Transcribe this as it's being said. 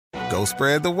go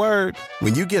spread the word.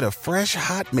 When you get a fresh,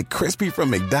 hot McCrispy from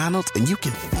McDonald's and you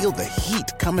can feel the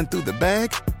heat coming through the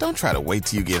bag, don't try to wait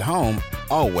till you get home.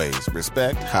 Always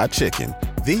respect hot chicken.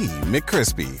 The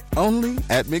McCrispy, only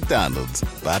at McDonald's.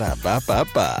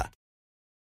 Ba-da-ba-ba-ba.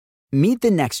 Meet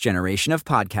the next generation of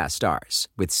podcast stars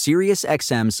with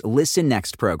SiriusXM's Listen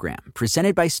Next program,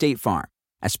 presented by State Farm.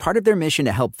 As part of their mission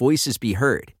to help voices be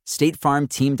heard, State Farm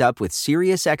teamed up with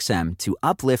SiriusXM to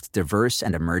uplift diverse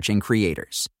and emerging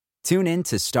creators. Tune in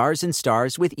to Stars and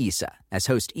Stars with Issa, as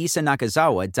host Issa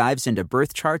Nakazawa dives into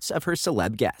birth charts of her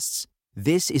celeb guests.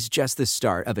 This is just the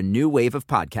start of a new wave of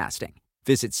podcasting.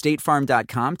 Visit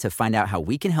statefarm.com to find out how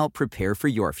we can help prepare for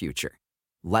your future.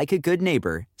 Like a good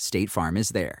neighbor, State Farm is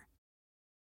there.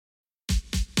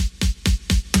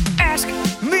 Ask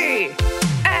me,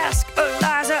 ask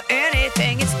Eliza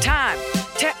anything. It's time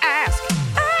to ask.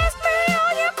 Ask me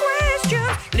all your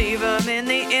questions. Leave them in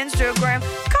the Instagram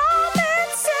comment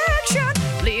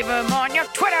section. Leave them on your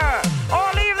Twitter or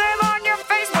leave them on your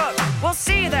Facebook. We'll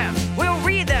see them, we'll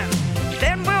read them,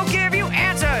 then we'll give you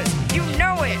answers. You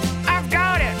know it, I've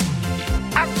got it.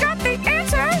 I've got the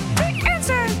answer, the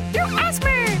answer. You ask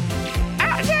me,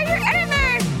 I'll tell you anything.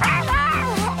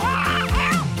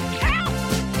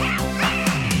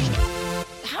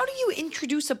 How do you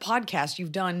introduce a podcast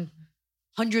you've done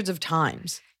hundreds of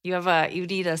times? You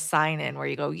need a sign in where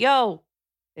you go, yo,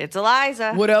 it's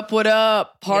Eliza. What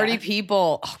up? Party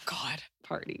people. Oh, God.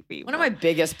 Party people. One of my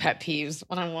biggest pet peeves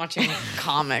when I'm watching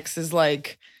comics is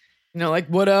like, like,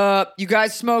 what up? You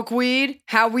guys smoke weed?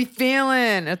 How we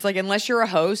feeling? It's like, unless you're a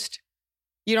host,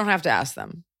 you don't have to ask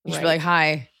them. You should be like,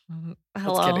 hi.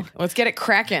 Hello. Let's get it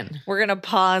cracking. We're going to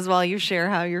pause while you share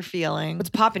how you're feeling. What's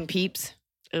poppin', peeps?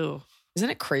 Ooh. Isn't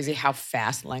it crazy how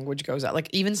fast language goes out? Like,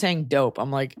 even saying dope,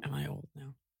 I'm like, am I old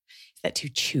now? Is that too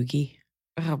chuggy?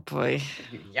 Oh, boy.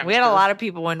 We had a lot of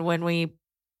people when we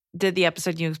did the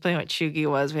episode, you explained what chuggy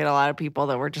was. We had a lot of people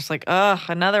that were just like, ugh,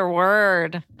 another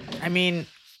word. I mean,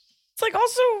 it's like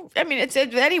also, it's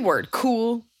any word.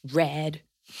 Cool, red.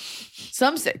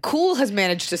 Some say cool has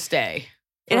managed to stay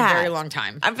for a very long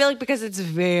time. I feel like because it's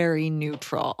very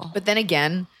neutral. But then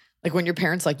again, like when your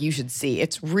parents like, you should see,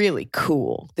 it's really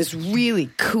cool. This really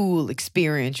cool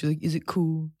experience. You're like, is it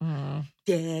cool?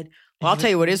 Dad. Well, I'll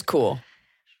tell you what is cool.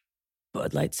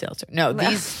 Bud Light Seltzer. No,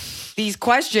 these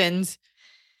questions,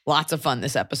 lots of fun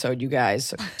this episode, you guys.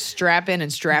 So strap in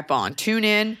and strap on. Tune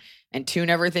in and tune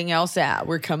everything else out.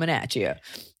 We're coming at you.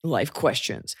 Life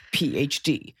questions,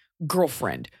 PhD,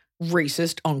 girlfriend,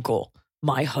 racist uncle,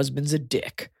 my husband's a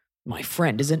dick. My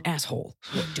friend is an asshole.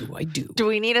 What do I do? Do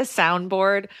we need a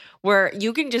soundboard where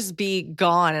you can just be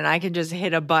gone and I can just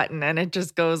hit a button and it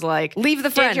just goes like, leave the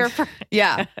friend.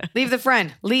 Yeah. Leave the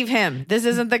friend. Leave him. This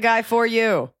isn't the guy for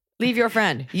you. Leave your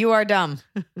friend. You are dumb.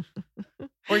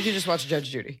 Or you can just watch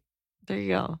Judge Judy. There you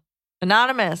go.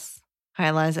 Anonymous. Hi,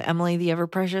 Eliza, Emily, the ever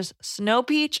precious Snow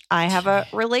Peach. I have a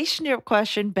relationship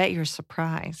question. Bet you're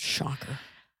surprised. Shocker.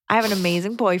 I have an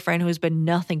amazing boyfriend who has been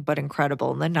nothing but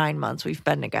incredible in the 9 months we've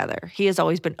been together. He has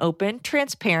always been open,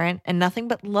 transparent, and nothing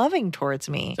but loving towards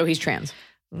me. So he's trans?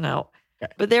 No.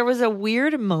 Okay. But there was a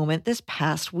weird moment this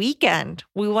past weekend.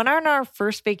 We went on our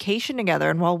first vacation together,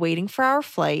 and while waiting for our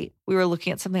flight, we were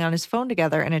looking at something on his phone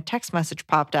together, and a text message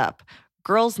popped up.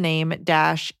 Girl's name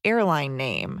 - airline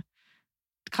name.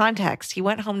 Context, he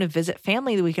went home to visit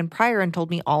family the weekend prior and told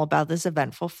me all about this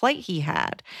eventful flight he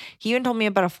had. He even told me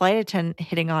about a flight attendant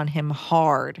hitting on him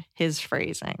hard, his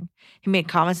phrasing. He made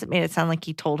comments that made it sound like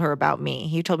he told her about me.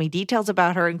 He told me details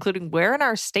about her, including where in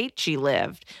our state she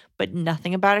lived, but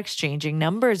nothing about exchanging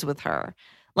numbers with her.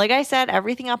 Like I said,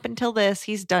 everything up until this,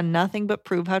 he's done nothing but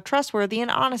prove how trustworthy and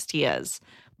honest he is.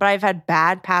 But I've had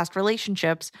bad past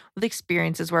relationships with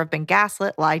experiences where I've been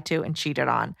gaslit, lied to, and cheated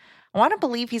on. I want to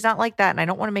believe he's not like that, and I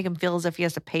don't want to make him feel as if he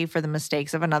has to pay for the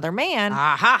mistakes of another man.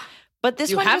 Aha. But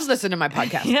this you one have listened to my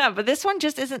podcast. Yeah, but this one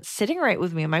just isn't sitting right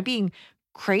with me. Am I being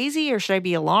crazy or should I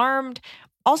be alarmed?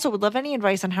 Also, would love any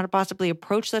advice on how to possibly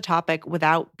approach the topic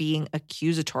without being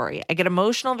accusatory. I get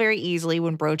emotional very easily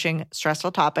when broaching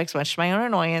stressful topics, much to my own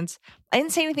annoyance. I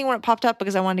didn't say anything when it popped up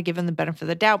because I wanted to give him the benefit of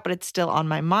the doubt, but it's still on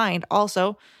my mind.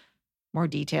 Also, more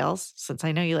details, since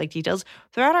I know you like details.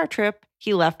 Throughout our trip,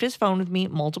 he left his phone with me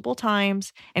multiple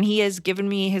times, and he has given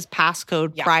me his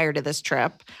passcode prior to this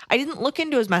trip. I didn't look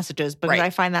into his messages because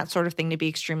I find that sort of thing to be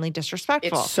extremely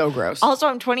disrespectful. It's so gross. Also,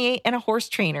 I'm 28 and a horse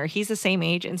trainer. He's the same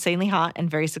age, insanely hot,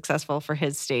 and very successful for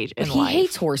his stage in life. He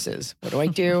hates horses. What do I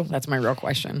do? That's my real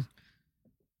question.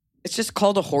 It's just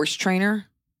called a horse trainer.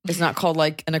 It's not called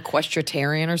like an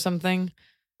equestrian or something.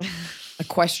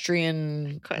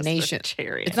 Equestrian nation.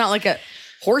 It's not like a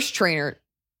horse trainer.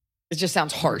 It just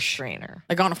sounds harsh. Trainer.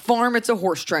 Like on a farm, it's a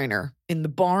horse trainer. In the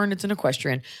barn, it's an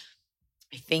equestrian.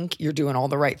 I think you're doing all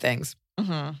the right things.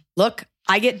 Mm-hmm. Look,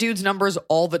 I get dudes' numbers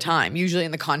all the time, usually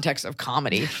in the context of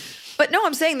comedy. But no,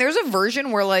 I'm saying there's a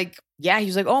version where like, yeah,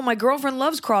 he's like, oh, my girlfriend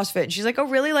loves CrossFit. And she's like, oh,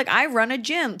 really? Like, I run a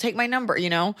gym. Take my number, you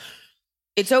know?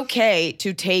 It's okay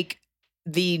to take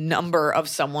the number of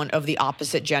someone of the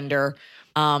opposite gender.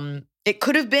 It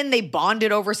could have been they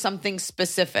bonded over something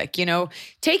specific, you know?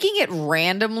 Taking it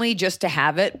randomly just to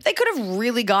have it, they could have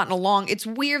really gotten along. It's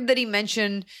weird that he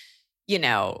mentioned, you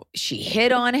know, she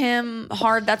hit on him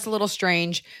hard. That's a little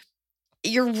strange.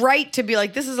 You're right to be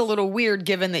like, this is a little weird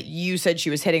given that you said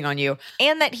she was hitting on you.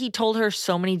 And that he told her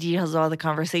so many details about the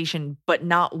conversation, but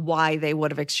not why they would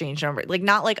have exchanged numbers. Like,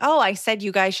 not like, oh, I said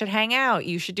you guys should hang out.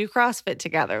 You should do CrossFit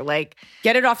together. Like,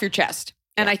 get it off your chest.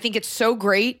 And I think it's so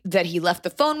great that he left the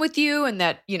phone with you and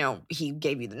that, you know, he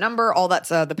gave you the number, all that's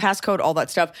the passcode, all that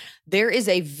stuff. There is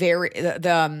a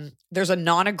there's a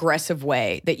non-aggressive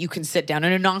way that you can sit down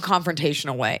in a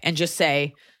non-confrontational way and just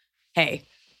say, hey,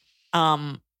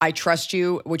 I trust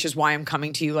you, which is why I'm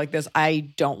coming to you like this.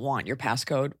 I don't want your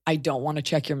passcode. I don't want to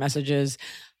check your messages.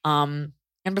 And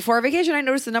before our vacation, I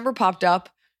noticed the number popped up.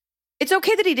 It's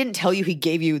okay that he didn't tell you he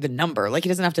gave you the number. Like, he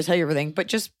doesn't have to tell you everything, but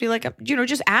just be like, you know,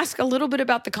 just ask a little bit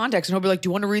about the context. And he'll be like, do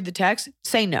you want to read the text?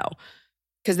 Say no,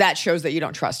 because that shows that you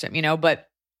don't trust him, you know? But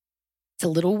it's a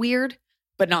little weird,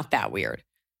 but not that weird.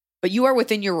 But you are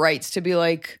within your rights to be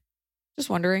like, just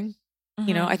wondering.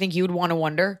 You know, I think you would want to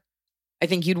wonder. I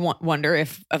think you'd wonder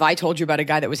if I told you about a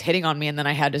guy that was hitting on me and then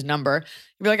I had his number.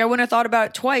 You'd be like, I wouldn't have thought about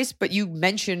it twice, but you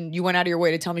mentioned you went out of your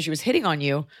way to tell me she was hitting on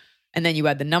you and then you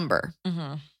had the number.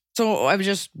 Mm-hmm. So I was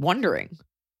just wondering.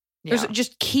 Yeah.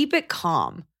 Just keep it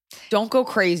calm. Don't go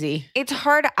crazy. It's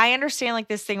hard. I understand like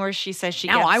this thing where she says she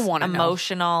Now gets I wanna know.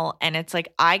 emotional, and it's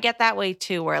like I get that way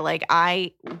too, where like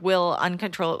I will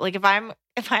uncontrollably, like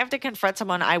if I have to confront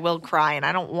someone, I will cry and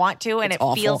I don't want to, and It's it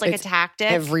awful. feels like It's a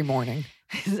tactic Every morning.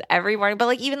 every morning. But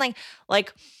like even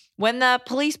like when the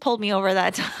police pulled me over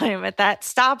that time at that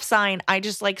stop sign, I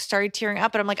just like started tearing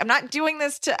up, and I'm like, I'm not doing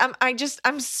this to.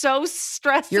 I'm so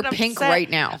stressed. You're and pink upset. right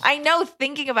now. I know,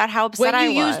 thinking about how upset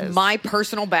When you I was. used my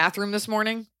personal bathroom this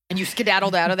morning and you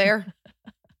skedaddled out of there.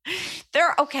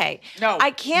 They're okay. No,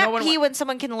 I can't no one pee when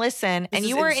someone can listen. And is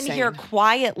you were in here insane.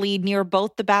 quietly near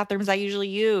both the bathrooms I usually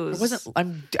use.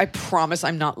 I promise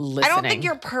I'm not listening. I don't think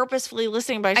you're purposefully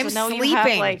listening, but I I'm just know sleeping. you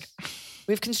have like.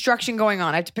 We have construction going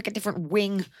on. I have to pick a different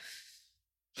wing.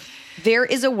 There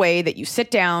is a way that you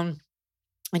sit down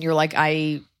and you're like,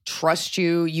 I trust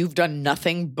you. You've done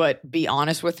nothing but be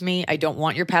honest with me. I don't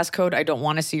want your passcode. I don't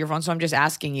want to see your phone. So I'm just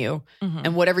asking you. Mhm.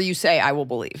 And whatever you say, I will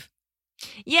believe.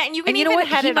 Yeah, and you can And you even know what?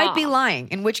 head He it might be off. lying,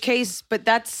 in which case, but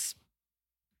this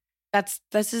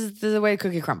is the way a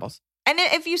cookie crumbles. And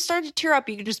if you start to tear up,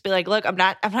 you can just be like, "Look, I'm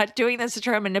not doing this to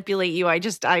try and manipulate you. I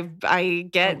get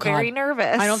Oh, God. very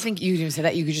nervous." I don't think you even say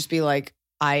that. You could just be like,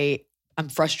 I'm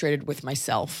frustrated with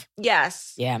myself.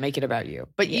 Yes. Yeah, make it about you.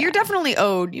 But Yeah. you're definitely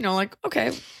owed, you know, like,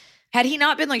 okay. Had he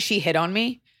not been like, she hit on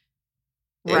me,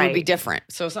 it would be Right. different.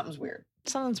 So something's weird.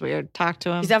 Something's weird. Talk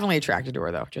to him. He's definitely attracted to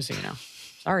her, though, just so you know.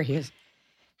 Sorry, he is.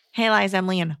 Hey, Liza,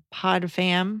 Emily, and Pod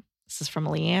Fam. This is from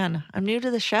Leanne. I'm new to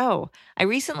the show. I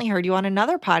recently heard you on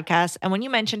another podcast, and when you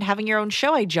mentioned having your own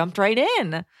show, I jumped right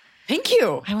in. Thank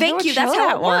you. I wonder Thank what you. That's show how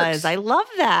that it works. was. I love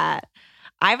that.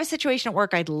 I have a situation at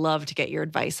work I'd love to get your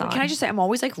advice on. Can I just say, I'm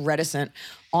always like reticent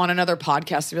on another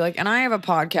podcast to be like, and I have a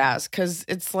podcast because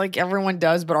it's like everyone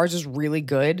does, but ours is really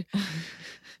good.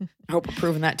 I hope we're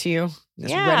proving that to you.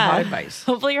 This red hot advice.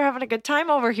 Hopefully you're having a good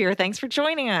time over here. Thanks for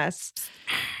joining us.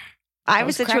 I have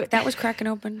a situation. That was cracking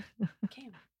open.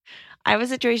 I have a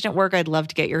situation at work I'd love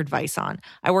to get your advice on.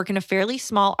 I work in a fairly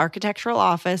small architectural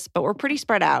office, but we're pretty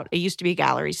spread out. It used to be a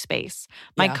gallery space.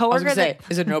 My Yeah, I was coworker gonna say,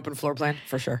 is it an open floor plan?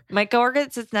 For sure. My coworker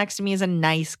that sits next to me is a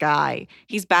nice guy.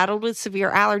 He's battled with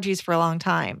severe allergies for a long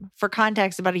time. For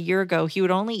context, about a year ago, he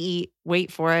would only eat,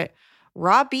 wait for it,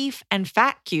 raw beef and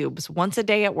fat cubes once a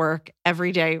day at work,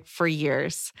 every day for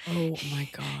years. Oh my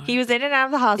God. He was in and out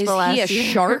of the hospital Is he last a year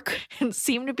shark? and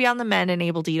seemed to be on the mend and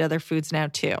able to eat other foods now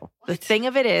too. The thing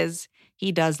of it is,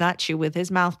 he does not chew with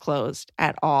his mouth closed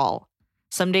at all.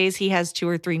 Some days he has 2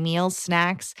 or 3 meals,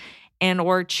 snacks, and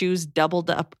or chews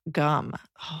doubled up gum.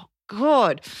 Oh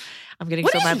God. I'm getting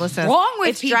What so is mad. Listen, wrong with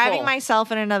it's people? driving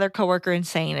myself and another coworker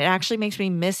insane. It actually makes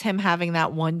me miss him having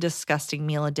that one disgusting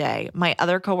meal a day. My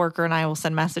other coworker and I will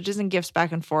send messages and gifts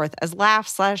back and forth as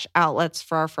laughs/outlets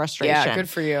for our frustration. Yeah, good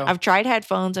for you. I've tried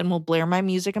headphones and will blare my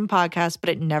music and podcasts, but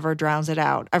it never drowns it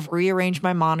out. I've rearranged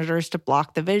my monitors to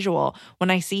block the visual. When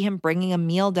I see him bringing a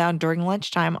meal down during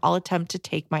lunchtime, I'll attempt to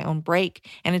take my own break,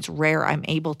 and it's rare I'm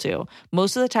able to.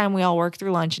 Most of the time, we all work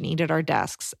through lunch and eat at our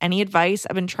desks. Any advice?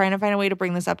 I've been trying to find a way to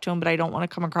bring this up to him, but I don't want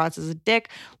to come across as a dick.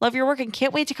 Love your work and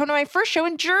can't wait to come to my first show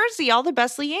in Jersey. All the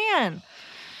best, Leanne.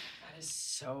 That is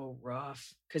so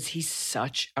rough because he's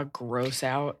such a gross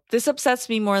out. This upsets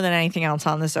me more than anything else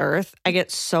on this earth. I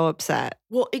get so upset.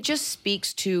 Well, it just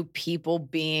speaks to people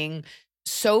being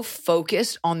so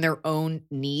focused on their own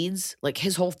needs. Like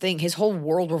his whole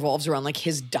world revolves around like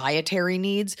his dietary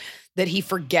needs that he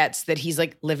forgets that he's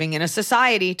like living in a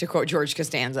society, to quote George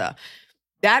Costanza.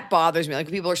 That bothers me. Like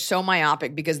people are so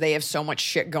myopic because they have so much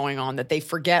shit going on that they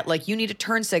forget like you need a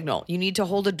turn signal. You need to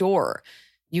hold a door.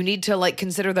 You need to like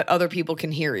consider that other people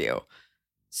can hear you.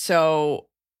 So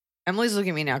Emily's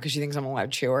looking at me now because she thinks I'm a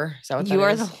loud chewer. Is that what that You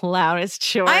are is? the loudest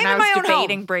chewer. I'm and in I my was own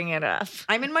debating home. bringing it up.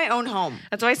 I'm in my own home.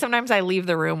 That's why sometimes I leave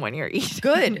the room when you're eating.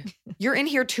 Good. You're in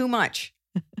here too much.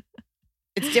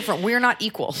 It's different. We're not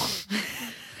equal.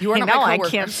 You are not my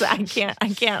coworker.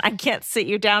 I can't sit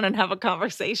you down and have a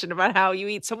conversation about how you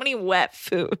eat so many wet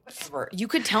foods. You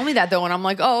could tell me that though, and I'm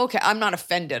like, oh, okay. I'm not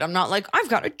offended. I'm not like, I've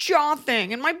got a jaw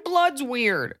thing and my blood's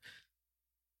weird.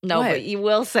 No, What? but you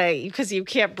will say because you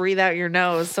can't breathe out your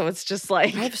nose, so it's just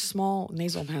like I have small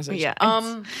nasal passage. Yeah.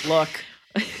 Look,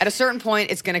 at a certain point,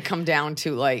 it's gonna come down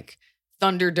to like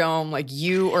Thunderdome, like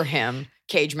you or him,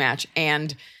 cage match.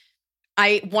 And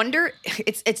I wonder,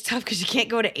 it's tough because you can't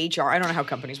go to HR. I don't know how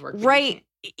companies work. but right.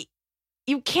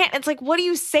 You can't. It's like, what do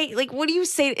you say? Like, what do you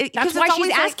say? That's why she's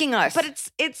asking us. But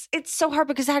it's so hard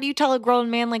because how do you tell a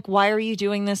grown man like, why are you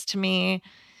doing this to me?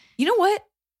 You know what?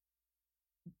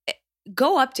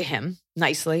 Go up to him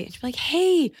nicely and be like,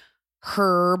 hey,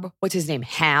 Herb, what's his name?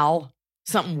 Hal,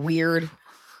 something weird.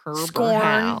 Herb or Scorn.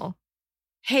 Hal?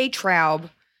 Hey, Traub,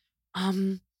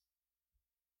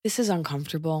 this is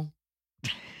uncomfortable.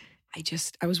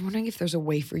 I was wondering if there's a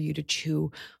way for you to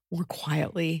chew more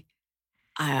quietly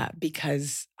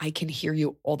because I can hear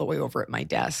you all the way over at my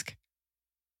desk.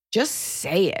 Just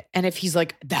say it. And if he's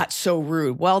like, that's so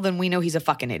rude, well, then we know he's a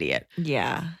fucking idiot.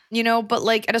 Yeah. You know, but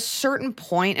like at a certain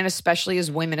point, and especially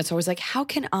as women, it's always like, how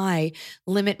can I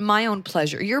limit my own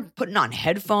pleasure? You're putting on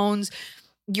headphones.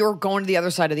 You're going to the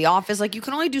other side of the office. Like you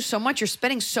can only do so much. You're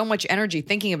spending so much energy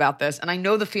thinking about this. And I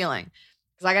know the feeling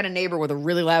because I got a neighbor with a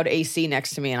really loud AC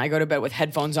next to me and I go to bed with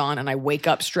headphones on and I wake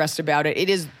up stressed about it. It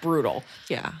is brutal.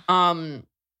 Yeah.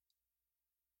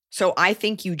 So I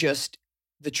think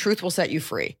the truth will set you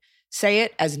free. Say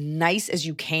it as nice as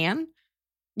you can,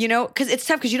 you know, because it's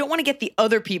tough because you don't want to get the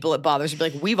other people it bothers to be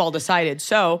like, we've all decided.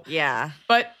 So, Yeah.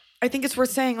 but I think it's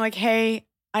worth saying like, hey,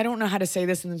 I don't know how to say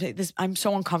this. And this, I'm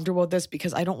so uncomfortable with this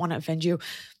because I don't want to offend you.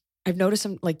 I've noticed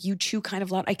like you chew kind of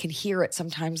loud. I can hear it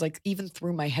sometimes, like even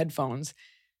through my headphones.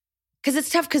 Because it's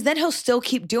tough because then he'll still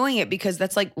keep doing it because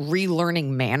that's like relearning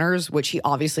manners, which he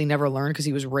obviously never learned because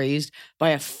he was raised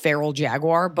by a feral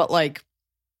jaguar. But like,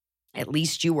 at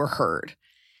least you were heard.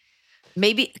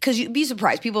 Maybe, because you'd be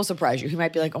surprised. People surprise you. He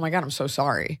might be like, oh my God, I'm so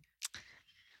sorry.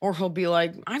 Or he'll be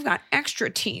like, I've got extra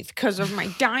teeth because of my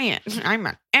diet. I'm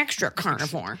an extra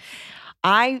carnivore.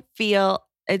 I feel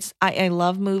I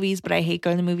love movies, but I hate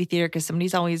going to the movie theater because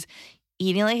somebody's always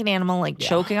eating like an animal, like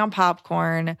choking on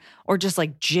popcorn or just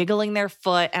like jiggling their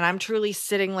foot. And I'm truly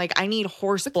sitting like, I need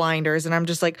horse blinders. And I'm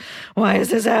just like, why is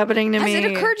this happening to me? Has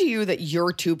it occurred to you that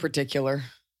you're too particular?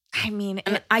 I mean,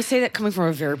 And I say that coming from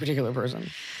a very particular person.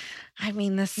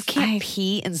 this You can't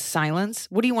pee in silence.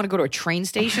 What do you want to go to a train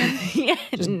station? Yeah.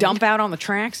 Just dump out on the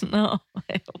tracks? No.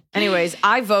 Anyways,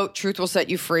 I vote truth will set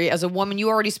you free. As a woman, you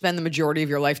already spend the majority of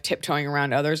your life tiptoeing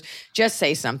around others. Just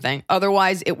say something.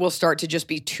 Otherwise, it will start to just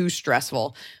be too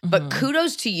stressful. But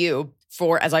kudos to you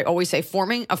for, as I always say,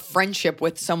 forming a friendship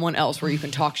with someone else where you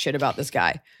can talk shit about this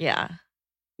guy. Yeah.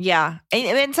 Yeah.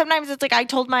 And sometimes it's like I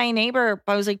told my neighbor,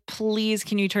 I was like, please,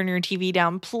 can you turn your TV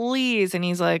down, please? And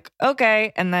he's like,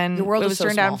 okay. And then Your world it is was so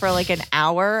turned small. down for like an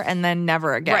hour and then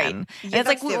never again. Right. And Yeah, it's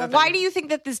like, that's the other why thing. do you think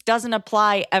that this doesn't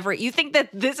apply ever? You think that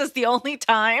this is the only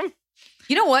time?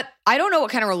 You know what? I don't know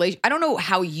what kind of I don't know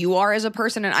how you are as a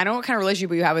person, and I don't know what kind of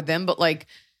relationship you have with them, but like,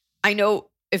 I know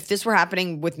if this were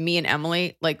happening with me and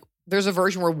Emily, like, there's a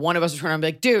version where one of us is trying to be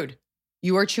like, dude,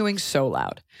 you are chewing so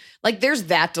loud. Like, there's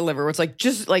that delivery where it's like,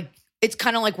 just like, it's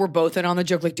kind of like we're both in on the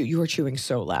joke, like, dude, you are chewing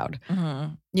so loud.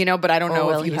 You know, but I don't know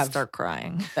if you have start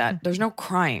crying. that. There's no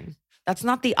crying. That's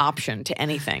not the option to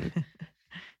anything.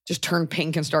 Just turn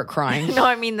pink and start crying. No,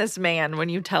 I mean this man when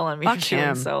you tell him you're Fuck chewing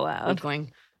him. so loud.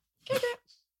 Going,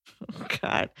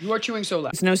 God. you are chewing so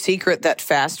loud. It's no secret that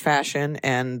fast fashion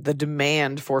and the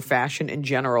demand for fashion in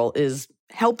general is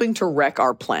helping to wreck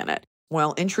our planet.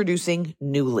 Well, introducing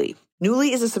Nuuly.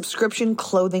 Nuuly is a subscription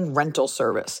clothing rental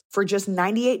service. For just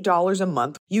 $98 a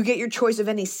month, you get your choice of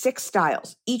any 6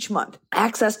 styles each month,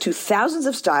 access to thousands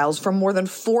of styles from more than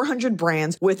 400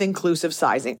 brands with inclusive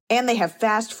sizing. And they have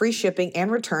fast, free shipping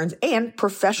and returns and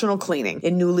professional cleaning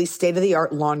in Nuuly's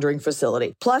state-of-the-art laundering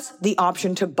facility. Plus, the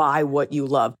option to buy what you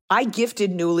love. I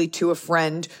gifted Nuuly to a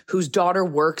friend whose daughter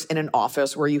works in an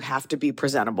office where you have to be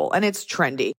presentable, and it's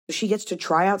trendy. She gets to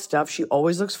try out stuff. She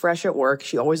always looks fresh at work.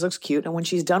 She always looks cute. And when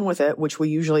she's done with it, which we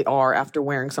usually are after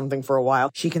wearing something for a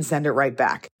while, she can send it right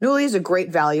back. Nuuly is a great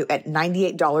value at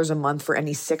 $98 a month for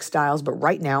any 6 styles, but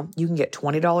right now you can get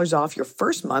 $20 off your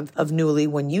first month of Nuuly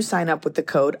when you sign up with the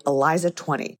code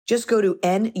ELIZA20. Just go to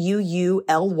NUULY.com.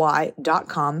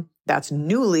 That's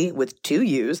Nuuly with 2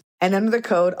 U's, and enter the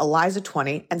code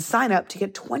ELIZA20 and sign up to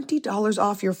get $20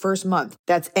 off your first month.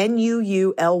 That's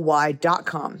NUULY.com.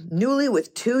 Nuuly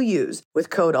with 2 U's with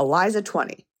code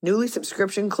ELIZA20. Nuuly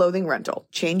subscription clothing rental.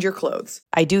 Change your clothes.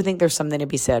 I do think there's something to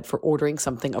be said for ordering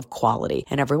something of quality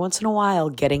and every once in a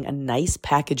while getting a nice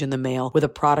package in the mail with a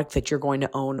product that you're going to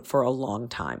own for a long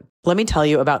time. Let me tell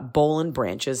you about Boll &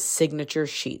 Branch's signature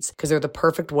sheets, because they're the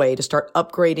perfect way to start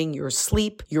upgrading your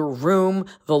sleep, your room,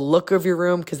 the look of your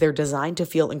room, because they're designed to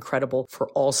feel incredible for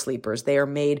all sleepers. They are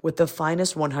made with the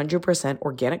finest 100%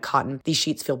 organic cotton. These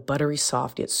sheets feel buttery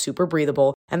soft yet super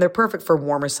breathable, and they're perfect for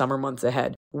warmer summer months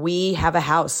ahead. We have a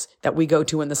house that we go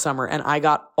to in the summer, and I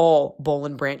got all Boll &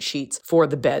 Branch sheets for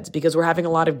the beds because we're having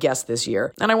a lot of guests this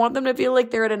year, and I want them to feel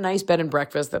like they're at a nice bed and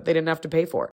breakfast that they didn't have to pay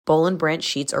for. Boll & Branch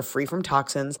sheets are free from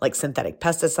toxins like synthetic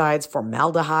pesticides,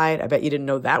 formaldehyde. I bet you didn't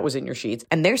know that was in your sheets.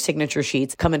 And their signature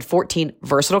sheets come in 14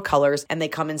 versatile colors, and they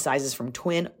come in sizes from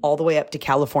twin all the way up to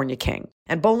California King.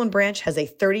 And Boll & Branch has a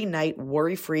 30-night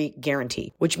worry-free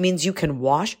guarantee, which means you can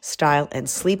wash, style, and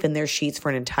sleep in their sheets for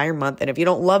an entire month. And if you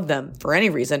don't love them for any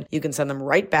reason, you can send them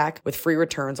right back with free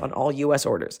returns on all U.S.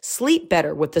 orders. Sleep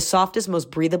better with the softest, most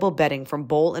breathable bedding from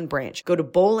Boll & Branch. Go to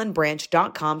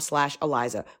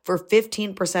bollandbranch.com/Eliza for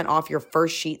 15% off your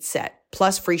first sheet set,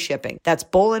 plus free shipping. That's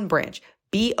Boll & Branch.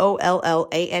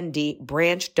 BOLLAND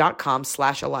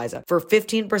branch.com/Eliza for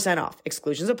 15% off.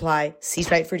 Exclusions apply. See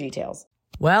site for details.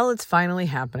 Well, it's finally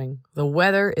happening. The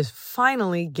weather is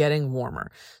finally getting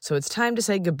warmer. So it's time to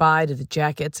say goodbye to the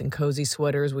jackets and cozy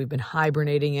sweaters we've been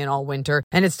hibernating in all winter.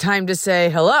 And it's time to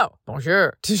say hello,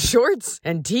 bonjour, to shorts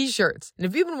and t-shirts. And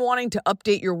if you've been wanting to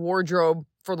update your wardrobe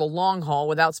for the long haul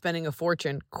without spending a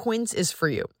fortune, Quince is for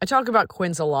you. I talk about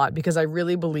Quince a lot because I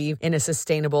really believe in a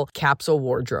sustainable capsule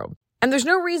wardrobe. And there's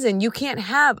no reason you can't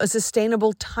have a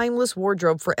sustainable, timeless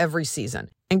wardrobe for every season.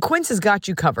 And Quince has got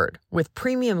you covered with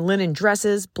premium linen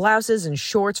dresses, blouses, and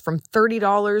shorts from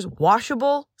 $30,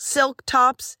 washable, silk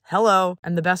tops, hello.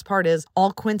 And the best part is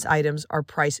all Quince items are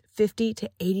priced 50 to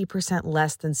 80%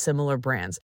 less than similar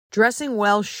brands. Dressing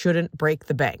well shouldn't break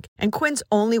the bank. And Quince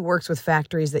only works with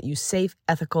factories that use safe,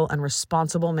 ethical, and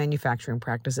responsible manufacturing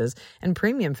practices and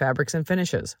premium fabrics and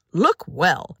finishes. Look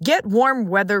well. Get warm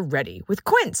weather ready with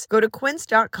Quince. Go to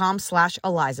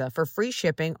quince.com/Eliza for free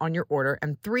shipping on your order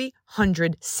and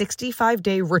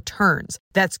 365-day returns.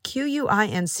 That's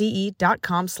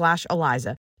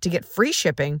QUINCE.com/Eliza to get free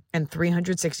shipping and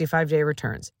 365-day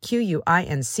returns.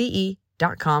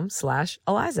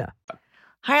 QUINCE.com/Eliza.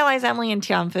 Hi, Eliza, Emily, and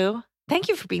Tianfu. Thank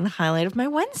you for being the highlight of my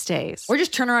Wednesdays. Or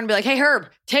just turn around and be like, hey, Herb,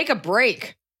 take a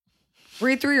break.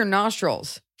 Breathe through your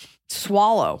nostrils.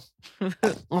 Swallow.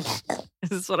 This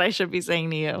is what I should be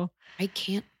saying to you. I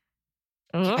can't.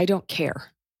 Oh. I don't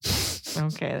care.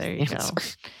 Okay, there you go.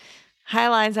 Sorry. Hi,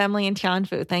 Eliza, Emily, and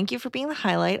Tianfu. Thank you for being the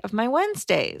highlight of my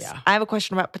Wednesdays. Yeah. I have a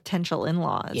question about potential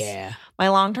in-laws. Yeah. My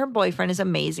long-term boyfriend is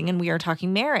amazing, and we are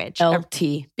talking marriage.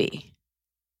 LTB.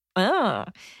 Oh.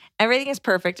 Everything is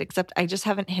perfect, except I just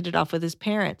haven't hit it off with his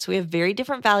parents. We have very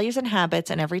different values and habits,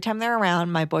 and every time they're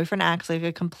around, my boyfriend acts like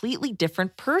a completely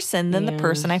different person than the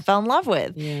person I fell in love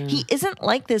with. Yeah. He isn't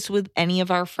like this with any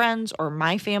of our friends or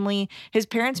my family. His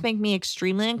parents make me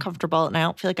extremely uncomfortable, and I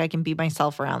don't feel like I can be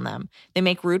myself around them. They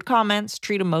make rude comments,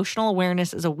 treat emotional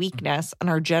awareness as a weakness, and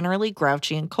are generally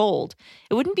grouchy and cold.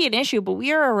 It wouldn't be an issue, but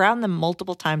we are around them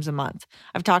multiple times a month.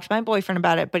 I've talked to my boyfriend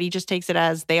about it, but he just takes it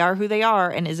as they are who they are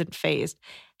and isn't fazed.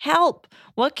 Help!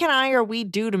 What can I or we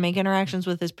do to make interactions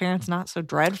with his parents not so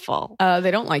dreadful?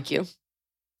 They don't like you.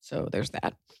 So there's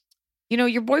that. You know,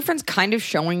 your boyfriend's kind of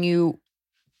showing you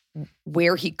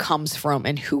where he comes from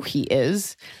and who he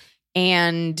is.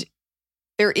 And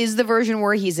There is the version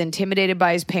where he's intimidated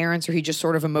by his parents or he just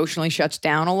sort of emotionally shuts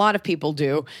down. A lot of people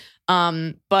do.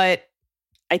 But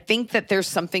I think that there's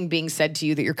something being said to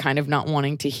you that you're kind of not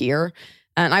wanting to hear.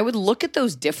 And I would look at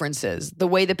those differences, the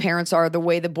way the parents are, the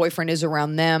way the boyfriend is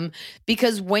around them.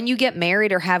 Because when you get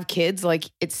married or have kids, like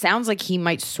it sounds like he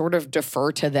might sort of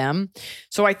defer to them.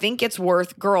 So I think it's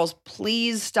worth, girls,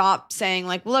 please stop saying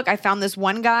like, look, I found this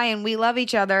one guy and we love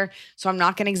each other, so I'm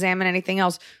not going to examine anything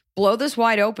else. Blow this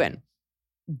wide open.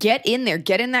 Get in there,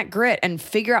 get in that grit and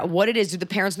figure out what it is. Do the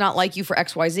parents not like you for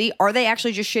XYZ? Are they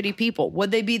actually just shitty people?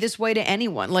 Would they be this way to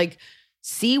anyone? Like,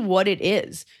 see what it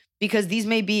is. Because these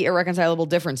may be irreconcilable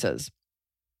differences.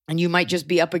 And you might just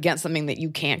be up against something that you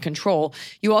can't control.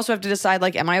 You also have to decide,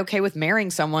 like, am I okay with marrying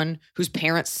someone whose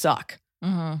parents suck?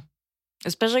 Mm-hmm.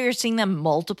 Especially you're seeing them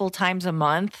multiple times a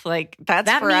month. Like,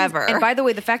 that's forever. Means, and by the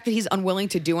way, the fact that he's unwilling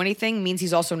to do anything means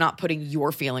he's also not putting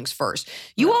your feelings first.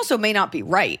 You also may not be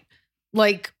right.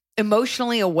 Like,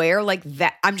 emotionally aware, like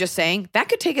that, I'm just saying, that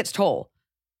could take its toll.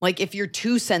 Like, if you're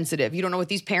too sensitive, you don't know what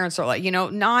these parents are like,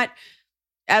 not...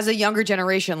 As a younger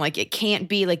generation, like it can't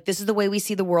be like, this is the way we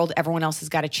see the world. Everyone else has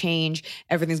got to change.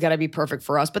 Everything's got to be perfect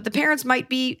for us. But the parents might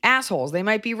be assholes. They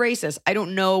might be racist. I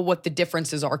don't know what the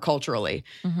differences are culturally.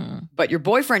 Mm-hmm. But your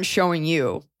boyfriend's showing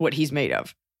you what he's made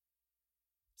of.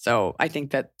 So I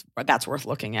think that's worth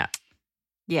looking at.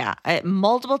 Yeah.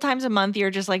 Multiple times a month,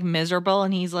 you're just like miserable.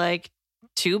 And he's like,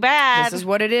 too bad. This is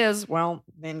what it is. Well,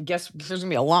 then guess there's going to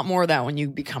be a lot more of that when you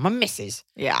become a Mrs.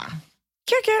 Yeah.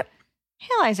 Kick it.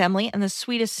 Hey, Liza, Emily, and the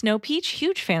sweetest Snow Peach,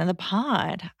 huge fan of the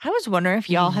pod. I was wondering if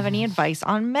y'all have any advice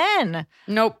on men.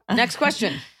 Nope. Next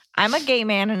question. I'm a gay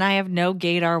man and I have no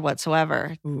gaydar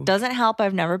whatsoever. Ooh. Doesn't help.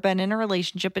 I've never been in a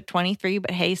relationship at 23,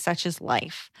 but hey, such is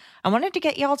life. I wanted to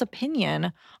get y'all's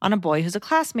opinion on a boy who's a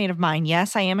classmate of mine.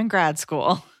 Yes, I am in grad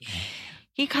school.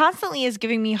 He constantly is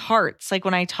giving me hearts. Like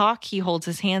when I talk, he holds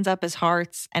his hands up as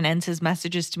hearts and ends his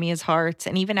messages to me as hearts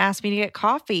and even asked me to get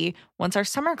coffee once our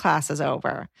summer class is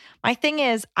over. My thing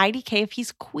is, IDK if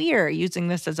he's queer, using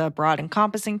this as a broad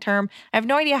encompassing term. I have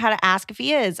no idea how to ask if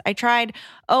he is. I tried,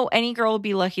 any girl would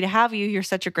be lucky to have you. You're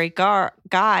such a great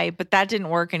guy, but that didn't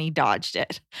work and he dodged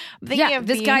it.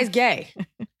 This guy's gay.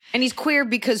 And he's queer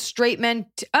because straight men,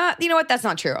 you know what? That's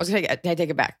not true. I take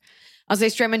it back. I'll say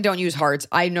straight men don't use hearts.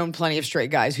 I've known plenty of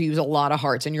straight guys who use a lot of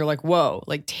hearts, and you're like, whoa,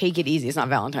 like take it easy. It's not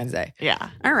Valentine's Day.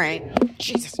 Yeah. All right.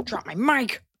 Jesus, drop my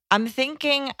mic. I'm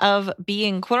thinking of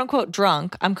being quote unquote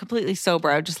drunk. I'm completely sober.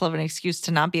 I would just love an excuse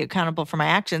to not be accountable for my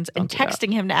actions and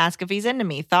texting him to ask if he's into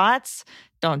me. Thoughts?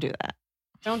 Don't do that.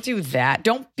 Don't do that.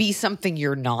 Don't be something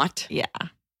you're not. Yeah.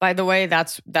 By the way,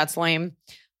 that's lame.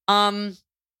 I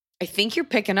think you're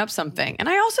picking up something. And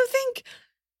I also think,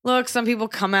 look, some people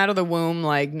come out of the womb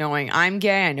like knowing I'm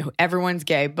gay. I know everyone's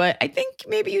gay, but I think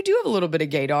maybe you do have a little bit of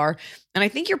gaydar. And I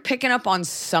think you're picking up on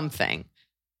something.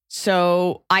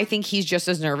 So I think he's just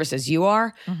as nervous as you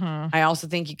are. Mm-hmm. I also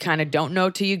think you kind of don't know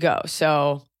till you go.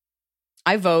 So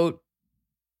I vote,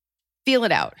 feel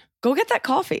it out. Go get that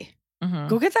coffee. Mm-hmm.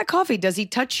 Go get that coffee. Does he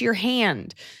touch your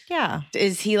hand? Yeah.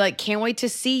 Is he like, can't wait to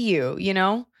see you,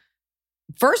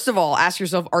 First of all, ask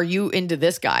yourself, are you into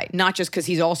this guy? Not just because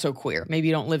he's also queer. Maybe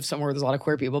you don't live somewhere where there's a lot of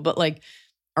queer people, but like,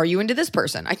 are you into this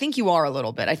person? I think you are a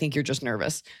little bit. I think you're just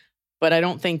nervous. But I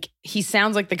don't think he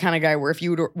sounds like the kind of guy where if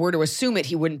you were to assume it,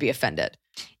 he wouldn't be offended.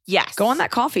 Yes. Go on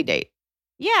that coffee date.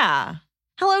 Yeah.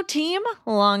 Hello, team.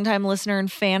 Longtime listener and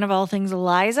fan of all things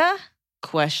Eliza.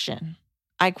 Question.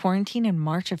 I quarantined in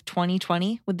March of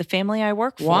 2020 with the family I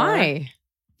work for. Why?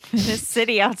 In a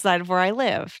city outside of where I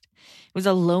lived. It was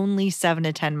a lonely 7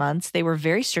 to 10 months. They were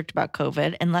very strict about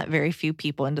COVID and let very few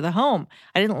people into the home.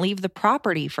 I didn't leave the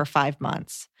property for 5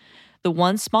 months. The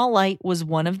one small light was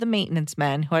one of the maintenance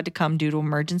men who had to come due to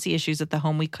emergency issues at the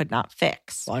home we could not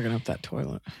fix. Clogging up that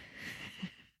toilet.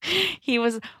 He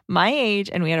was my age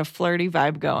and we had a flirty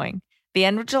vibe going. The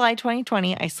end of July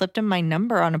 2020, I slipped him my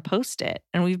number on a Post-it,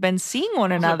 and we've been seeing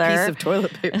one another. A piece of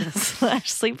toilet paper. /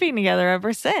 sleeping together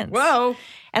ever since. Whoa.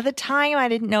 At the time, I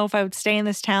didn't know if I would stay in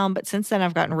this town, but since then,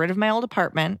 I've gotten rid of my old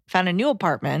apartment, found a new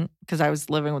apartment because I was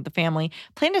living with the family,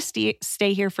 plan to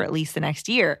stay here for at least the next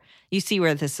year. You see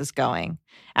where this is going.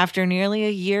 After nearly a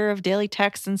year of daily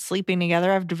texts and sleeping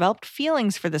together, I've developed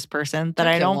feelings for this person that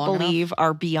I don't believe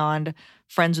are beyond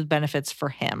friends with benefits for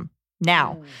him.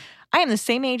 Now, I am the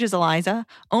same age as Eliza,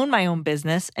 own my own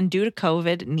business, and due to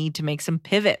COVID, need to make some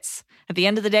pivots. At the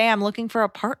end of the day, I'm looking for a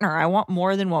partner. I want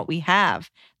more than what we have.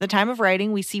 At the time of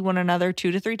writing, we see one another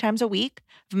 2 to 3 times a week.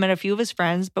 I've met a few of his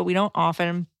friends, but we don't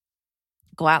often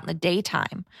go out in the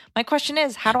daytime. My question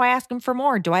is, how do I ask him for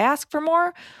more? Do I ask for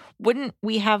more? Wouldn't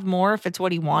we have more if it's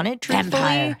what he wanted, truthfully?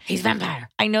 Vampire. He's vampire.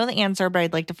 I know the answer, but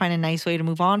I'd like to find a nice way to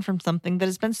move on from something that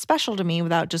has been special to me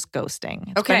without just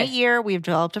ghosting. It's been a year. We've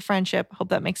developed a friendship. Hope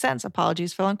that makes sense.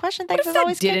 Apologies for a long question. Thanks as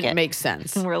always. Didn't make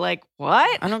sense. And we're like,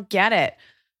 what? I don't get it.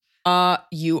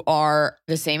 You are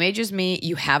the same age as me.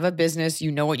 You have a business.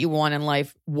 You know what you want in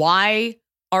life. Why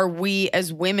are we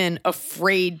as women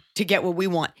afraid to get what we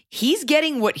want? He's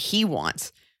getting what he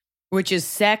wants, which is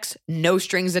sex, no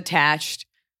strings attached,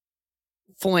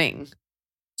 fling.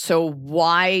 So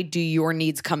why do your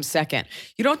needs come second?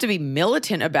 You don't have to be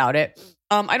militant about it.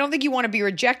 I don't think you want to be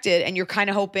rejected and you're kind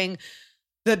of hoping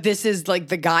that this is like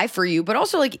the guy for you, but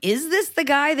also like, is this the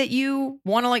guy that you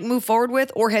want to like move forward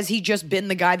with? Or has he just been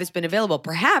the guy that's been available?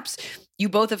 Perhaps you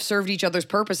both have served each other's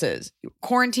purposes.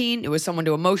 Quarantine, it was someone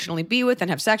to emotionally be with and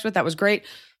have sex with. That was great.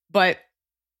 But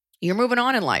you're moving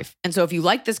on in life. And so if you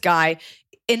like this guy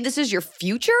and this is your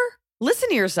future, listen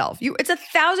to yourself. It's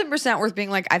 1,000% worth being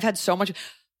like, I've had so much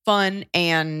fun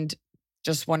and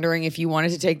just wondering if you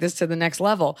wanted to take this to the next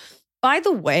level. By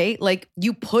the way, like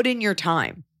you put in your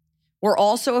time. We're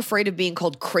all so afraid of being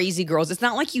called crazy girls. It's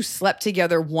not like you slept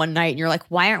together one night and you're like,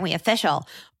 why aren't we official?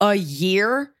 A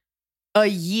year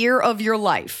of your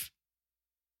life,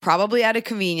 probably out of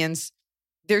convenience.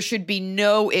 There should be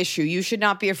no issue. You should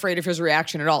not be afraid of his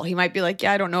reaction at all. He might be like,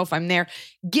 yeah, I don't know if I'm there.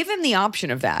 Give him the option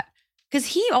of that. Because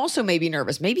he also may be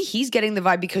nervous. Maybe he's getting the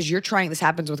vibe because you're trying, this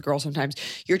happens with girls sometimes,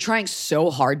 you're trying so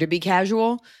hard to be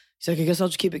casual. He's like, I guess I'll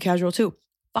just keep it casual too.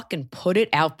 Fucking put it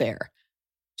out there.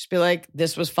 Just be like,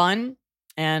 this was fun.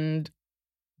 And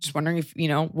just wondering if,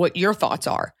 what your thoughts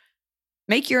are.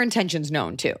 Make your intentions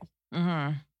known too.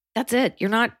 Mm-hmm. That's it.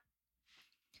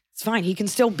 It's fine. He can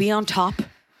still be on top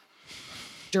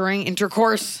during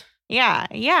intercourse. Yeah.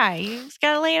 You just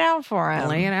got to lay it out for him.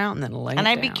 Lay it out and then lay it down. And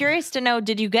I'd be curious to know,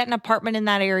 did you get an apartment in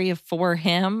that area for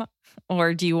him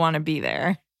or do you want to be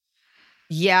there?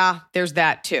 Yeah, there's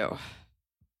that too.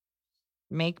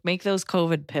 Make those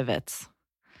COVID pivots.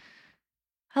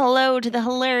 Hello to the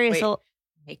hilarious...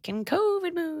 making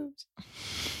COVID moves.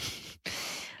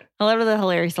 Hello to the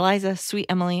hilarious Eliza, sweet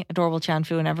Emily, adorable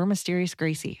Chanfu, and ever mysterious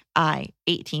Gracie. I,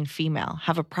 18 female,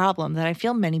 have a problem that I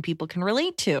feel many people can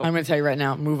relate to. I'm going to tell you right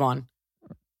now, move on.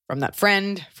 From that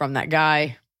friend, from that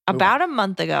guy. About a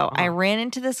month ago, I ran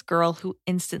into this girl who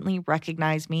instantly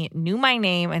recognized me, knew my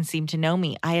name, and seemed to know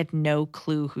me. I had no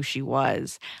clue who she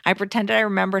was. I pretended I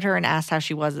remembered her and asked how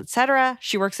she was, etc.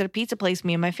 She works at a pizza place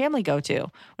me and my family go to.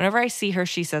 Whenever I see her,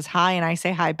 she says hi, and I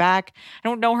say hi back. I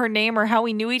don't know her name or how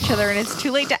we knew each other, and it's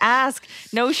too late to ask.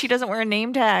 No, she doesn't wear a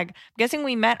name tag. I'm guessing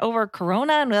we met over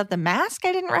Corona, and without the mask,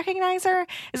 I didn't recognize her.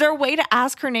 Is there a way to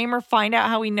ask her name or find out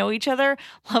how we know each other?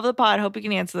 Love the pod. Hope you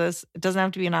can answer this. It doesn't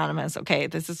have to be anonymous. Okay,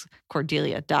 this is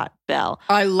Cordelia.Bell.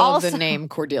 I love the name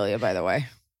Cordelia, by the way.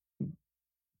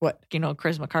 What?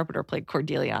 Charisma Carpenter played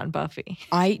Cordelia on Buffy.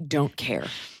 I don't care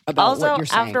about what you're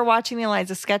saying. Also, after watching the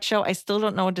Eliza sketch show, I still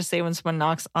don't know what to say when someone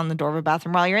knocks on the door of a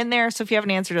bathroom while you're in there. So if you have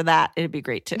an answer to that, it'd be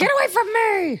great too. Get away from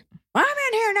me! I'm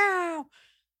in here now.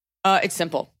 It's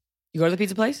simple. You go to the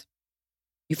pizza place.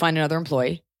 You find another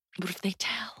employee. What if they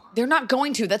tell? They're not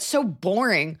going to. That's so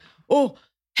boring. Oh,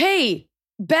 hey,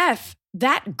 Beth.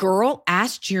 That girl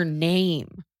asked your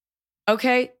name.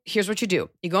 Okay, here's what you do.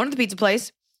 You go into the pizza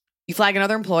place, you flag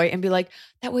another employee and be like,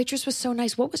 that waitress was so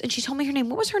nice. And she told me her name.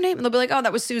 What was her name? And they'll be like, oh,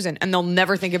 that was Susan. And they'll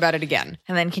never think about it again.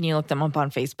 And then can you look them up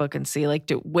on Facebook and see, like,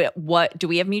 do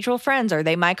we have mutual friends? Are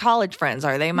they my college friends?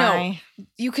 Are they my... No,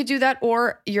 you could do that,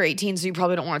 or you're 18, so you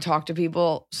probably don't want to talk to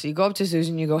people. So you go up to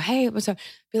Susan, you go, hey, what's up?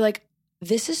 Be like,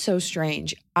 this is so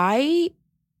strange. When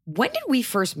did we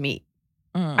first meet?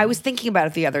 I was thinking about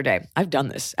it the other day. I've done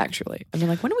this, actually. I've been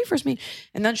like, when did we first meet?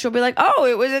 And then she'll be like, oh,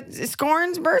 it was at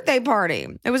Scorn's birthday party.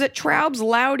 It was at Traub's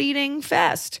Loud Eating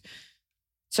Fest.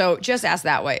 So just ask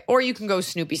that way. Or you can go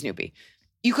Snoopy.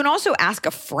 You can also ask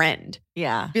a friend.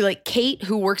 Yeah. Be like, Kate,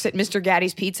 who works at Mr.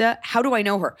 Gaddy's Pizza, how do I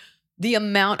know her? The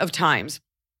amount of times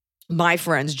my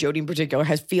friends, Jody in particular,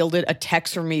 has fielded a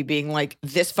text from me being like,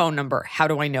 this phone number, how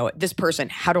do I know it? This person,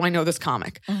 how do I know this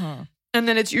comic? Mm-hmm. And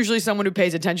then it's usually someone who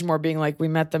pays attention more, being like, we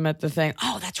met them at the thing.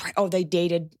 Oh, that's right. Oh, they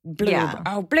dated Bloob. Yeah.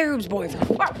 Oh, Bloob's boyfriend.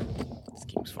 Wow. This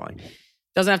keeps falling.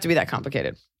 Doesn't have to be that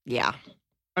complicated. Yeah.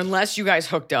 Unless you guys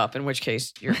hooked up, in which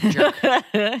case you're a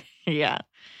jerk. Yeah.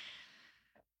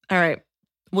 All right.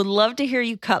 Would love to hear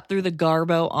you cut through the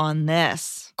Garbo on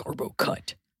this. Garbo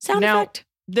cut. Sound effect.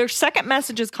 Their second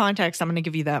message is context. I'm going to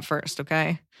give you that first,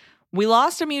 okay? We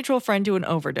lost a mutual friend to an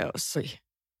overdose.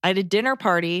 I had a dinner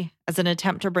party as an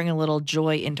attempt to bring a little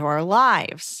joy into our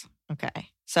lives. Okay.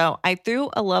 So I threw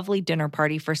a lovely dinner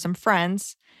party for some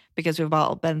friends because we've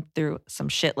all been through some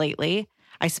shit lately.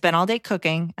 I spent all day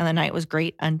cooking, and the night was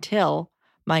great until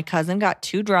my cousin got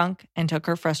too drunk and took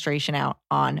her frustration out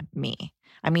on me.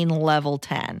 I mean, level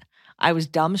 10. I was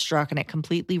dumbstruck, and it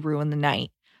completely ruined the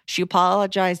night. She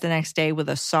apologized the next day with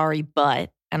a sorry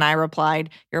but, and I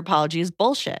replied, your apology is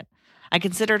bullshit. I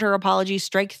considered her apology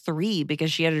strike 3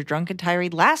 because she had a drunken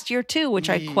tirade last year too, which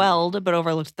I quelled but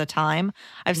overlooked at the time.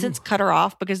 I've since cut her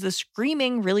off because the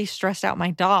screaming really stressed out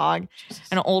my dog.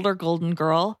 An older golden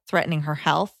girl threatening her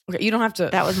health. Okay, you don't have to.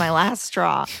 That was my last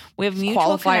straw. We have mutual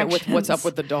qualify it connections with what's up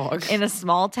with the dog. in a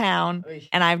small town,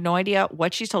 and I have no idea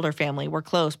what she's told her family. We're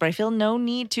close, but I feel no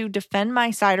need to defend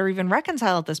my side or even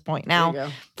reconcile at this point. Now,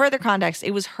 further context,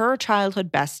 it was her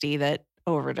childhood bestie that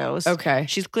overdosed. Okay.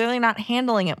 She's clearly not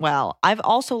handling it well. I've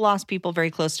also lost people very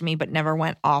close to me, but never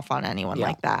went off on anyone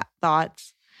like that.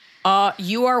 Thoughts?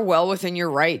 You are well within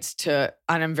your rights to,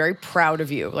 and I'm very proud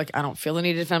of you. Like, I don't feel the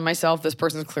need to defend myself. This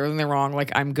person's clearly in the wrong.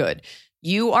 Like, I'm good.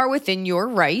 You are within your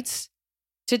rights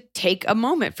to take a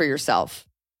moment for yourself.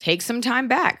 Take some time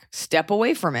back. Step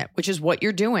away from it, which is what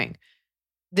you're doing.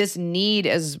 This need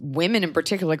as women in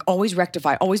particular, like always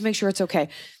rectify, always make sure it's okay.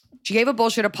 She gave a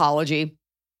bullshit apology.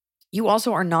 You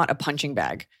also are not a punching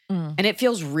bag. And it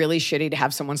feels really shitty to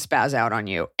have someone spaz out on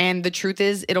you. And the truth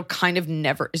is, it'll kind of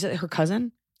never, is it her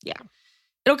cousin? Yeah.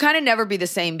 It'll kind of never be the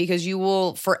same because you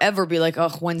will forever be like, oh,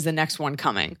 when's the next one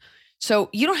coming? So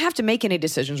you don't have to make any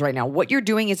decisions right now. What you're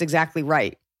doing is exactly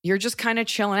right. You're just kind of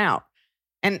chilling out.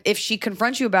 And if she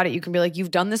confronts you about it, you can be like,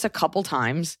 you've done this a couple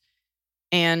times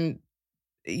and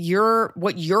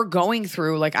what you're going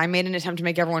through, like I made an attempt to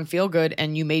make everyone feel good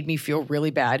and you made me feel really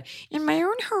bad in my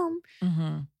own home.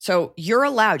 Mm-hmm. So you're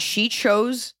allowed. She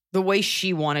chose the way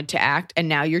she wanted to act and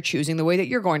now you're choosing the way that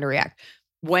you're going to react.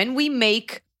 When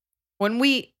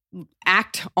we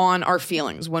act on our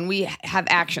feelings, when we have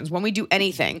actions, when we do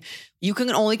anything, you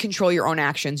can only control your own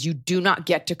actions. You do not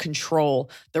get to control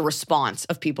the response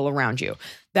of people around you.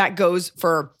 That goes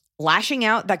for lashing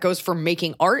out, that goes for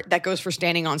making art, that goes for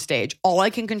standing on stage. All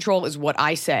I can control is what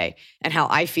I say and how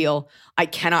I feel. I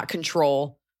cannot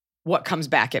control what comes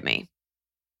back at me.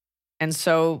 And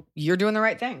so you're doing the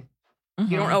right thing.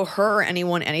 You don't owe her or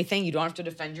anyone anything. You don't have to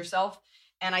defend yourself.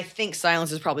 And I think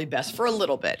silence is probably best for a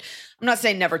little bit. I'm not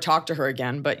saying never talk to her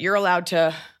again, but you're allowed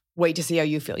to wait to see how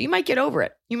you feel. You might get over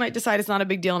it. You might decide it's not a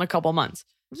big deal in a couple months.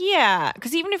 Yeah,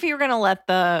 because even if you were going to let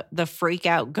the freak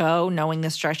out go, knowing the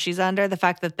stress she's under, the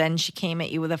fact that then she came at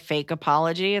you with a fake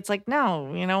apology, it's like,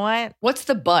 no, you know what? What's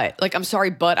the but? Like, I'm sorry,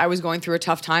 but I was going through a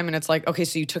tough time. And it's like, okay,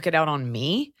 so you took it out on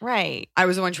me? Right. I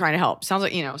was the one trying to help. Sounds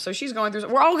like, so she's going through,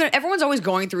 everyone's always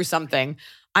going through something.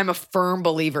 I'm a firm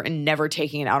believer in never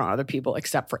taking it out on other people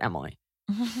except for Emily.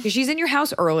 Because she's in your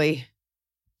house early.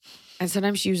 And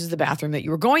sometimes she uses the bathroom that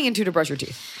you were going into to brush your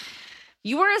teeth.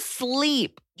 You were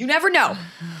asleep. You never know.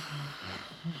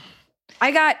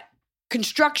 I got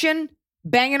construction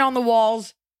banging on the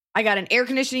walls. I got an air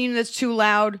conditioning unit that's too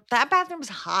loud. That bathroom's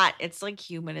hot. It's like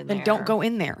humid in there. Then don't go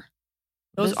in there.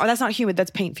 That's not humid.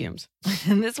 That's paint fumes.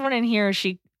 And this one in here,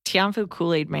 Tianfu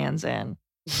Kool-Aid Man's in.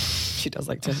 She does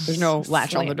like to. There's no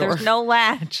latch on the door. There's no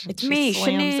latch. It's me.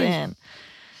 Slams in.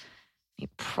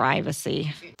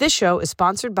 Privacy. This show is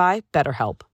sponsored by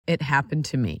BetterHelp. It happened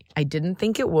to me. I didn't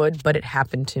think it would, but it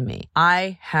happened to me.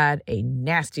 I had a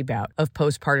nasty bout of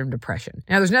postpartum depression.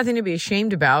 Now, there's nothing to be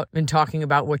ashamed about in talking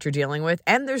about what you're dealing with,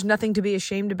 and there's nothing to be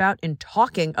ashamed about in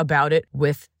talking about it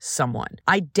with someone.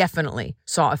 I definitely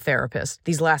saw a therapist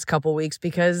these last couple weeks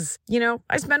because,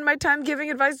 I spend my time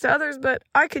giving advice to others, but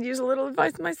I could use a little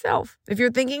advice myself. If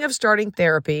you're thinking of starting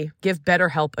therapy, give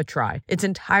BetterHelp a try. It's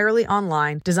entirely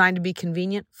online, designed to be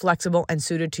convenient, flexible, and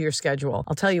suited to your schedule.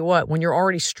 I'll tell you what, when you're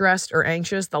already stressed or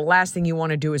anxious, the last thing you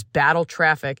want to do is battle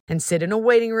traffic and sit in a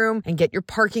waiting room and get your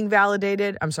parking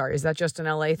validated. I'm sorry, is that just an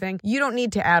LA thing? You don't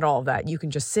need to add all of that. You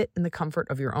can just sit in the comfort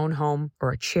of your own home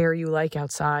or a chair you like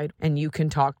outside, and you can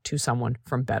talk to someone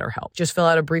from BetterHelp. Just fill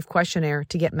out a brief questionnaire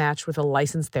to get matched with a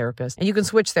licensed therapist, and you can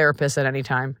switch therapists at any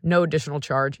time. No additional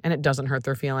charge, and it doesn't hurt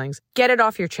their feelings. Get it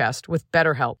off your chest with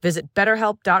BetterHelp. Visit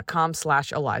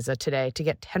BetterHelp.com/Eliza today to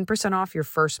get 10% off your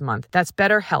first month. That's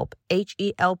BetterHelp,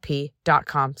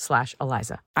 HELP.com/Eliza.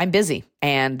 I'm busy,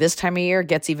 and this time of year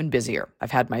gets even busier.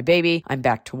 I've had my baby, I'm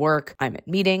back to work, I'm at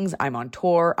meetings, I'm on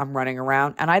tour, I'm running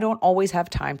around, and I don't always have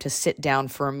time to sit down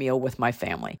for a meal with my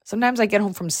family. Sometimes I get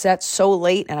home from set so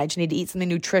late and I just need to eat something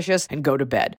nutritious and go to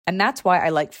bed. And that's why I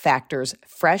like Factor's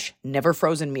fresh, never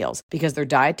frozen meals, because they're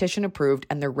dietitian approved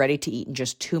and they're ready to eat in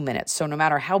just 2 minutes. So no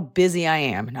matter how busy I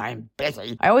am, and I'm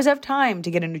busy, I always have time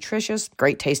to get a nutritious,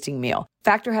 great tasting meal.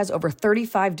 Factor has over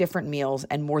 35 different meals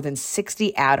and more than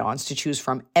 60 add-ons to choose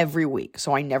from every week. week,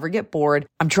 so I never get bored.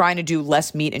 I'm trying to do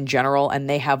less meat in general, and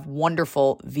they have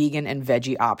wonderful vegan and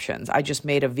veggie options. I just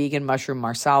made a vegan mushroom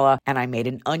marsala, and I made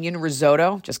an onion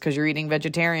risotto. Just because you're eating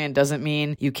vegetarian doesn't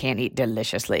mean you can't eat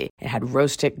deliciously. It had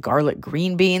roasted garlic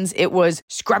green beans. It was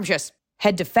scrumptious.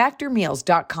 Head to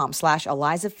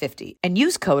factormeals.com/Eliza50 and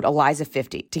use code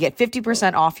Eliza50 to get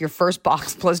 50% off your first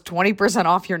box plus 20%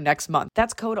 off your next month.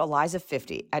 That's code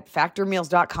Eliza50 at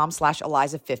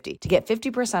factormeals.com/Eliza50 to get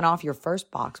 50% off your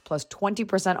first box plus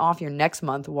 20% off your next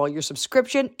month while your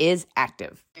subscription is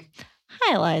active.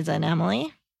 Hi, Eliza and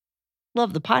Emily.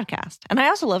 Love the podcast. And I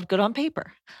also love Good on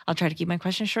Paper. I'll try to keep my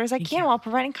questions short as I can while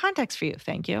providing context for you.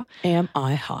 Thank you. Am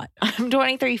I hot? I'm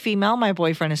 23 female. My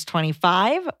boyfriend is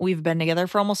 25. We've been together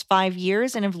for almost 5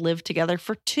 years and have lived together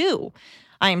for 2.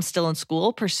 I am still in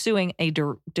school pursuing a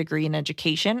degree in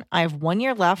education. I have 1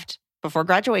 year left before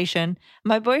graduation.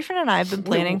 My boyfriend and I have been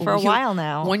planning for a while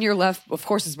now. 1 year left. Of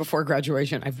course, it's before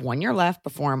graduation. I have 1 year left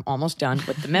before I'm almost done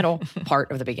with the middle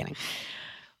part of the beginning.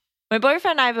 My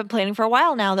boyfriend and I have been planning for a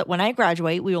while now that when I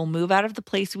graduate, we will move out of the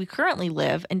place we currently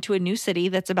live into a new city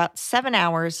that's about 7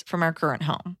 hours from our current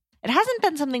home. It hasn't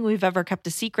been something we've ever kept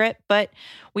a secret, but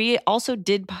we also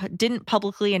didn't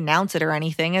publicly announce it or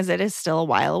anything as it is still a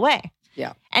while away.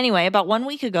 Yeah. Anyway, about 1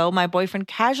 week ago, my boyfriend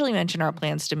casually mentioned our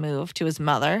plans to move to his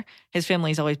mother. His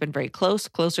family's always been very close,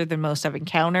 closer than most I've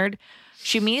encountered.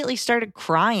 She immediately started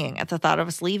crying at the thought of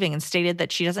us leaving and stated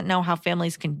that she doesn't know how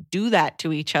families can do that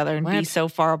to each other and be so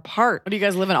far apart. What, do you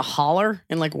guys live in a holler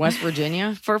in like West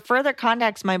Virginia? For further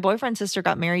context, my boyfriend's sister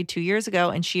got married 2 years ago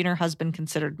and she and her husband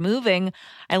considered moving.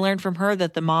 I learned from her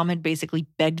that the mom had basically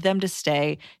begged them to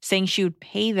stay, saying she would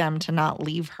pay them to not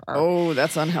leave her. Oh,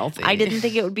 that's unhealthy. I didn't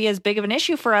think it would be as big of an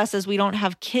issue for us as we don't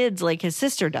have kids like his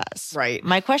sister does. Right.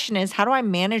 My question is, how do I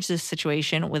manage this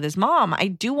situation with his mom? I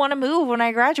do want to move when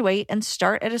I graduate and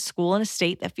start at a school in a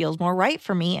state that feels more right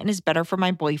for me and is better for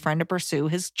my boyfriend to pursue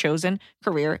his chosen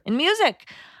career in music.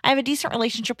 I have a decent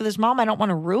relationship with his mom. I don't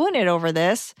want to ruin it over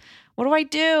this. What do I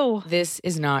do? This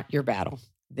is not your battle.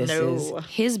 This No. is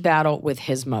his battle with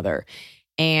his mother.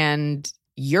 And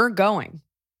you're going.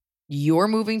 You're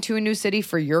moving to a new city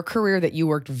for your career that you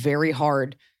worked very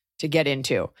hard to get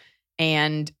into.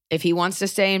 And if he wants to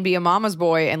stay and be a mama's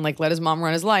boy and like let his mom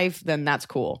run his life, then that's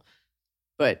cool.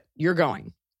 But you're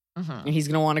going. And he's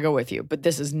going to want to go with you. But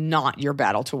this is not your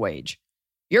battle to wage.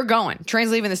 You're going. Train's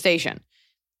leaving the station.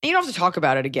 And you don't have to talk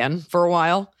about it again for a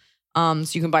while. So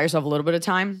you can buy yourself a little bit of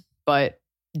time. But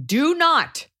do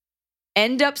not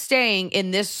end up staying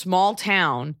in this small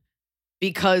town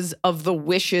because of the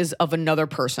wishes of another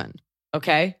person.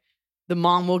 Okay? The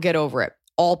mom will get over it.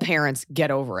 All parents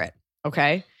get over it.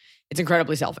 Okay? It's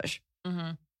incredibly selfish.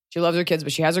 She loves her kids,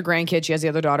 but she has her grandkids. She has the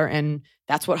other daughter. And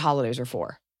that's what holidays are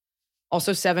for.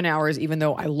 Also 7 hours, even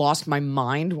though I lost my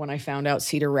mind when I found out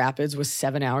Cedar Rapids was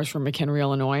 7 hours from McHenry,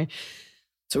 Illinois.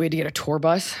 So we had to get a tour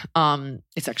bus.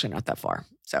 It's actually not that far.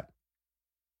 So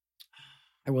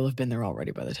I will have been there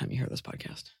already by the time you hear this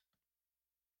podcast.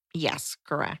 Yes,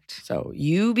 correct. So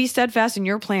you be steadfast in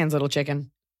your plans, little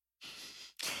chicken.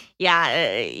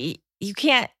 Yeah, you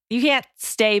can't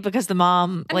stay because the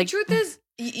mom And the truth is,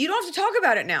 you don't have to talk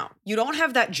about it now. You don't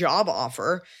have that job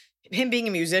offer. Him being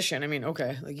a musician, I mean,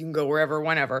 okay, like you can go wherever,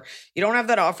 whenever. You don't have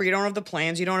that offer. You don't have the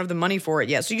plans. You don't have the money for it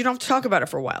yet. So you don't have to talk about it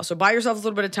for a while. So buy yourself a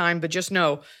little bit of time, but just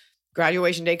know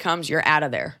graduation day comes, you're out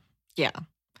of there. Yeah.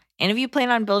 And if you plan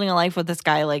on building a life with this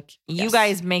guy, like you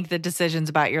guys make the decisions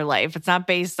about your life. It's not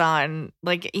based on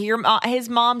like his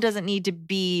mom doesn't need to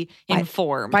be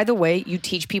informed. By the way, you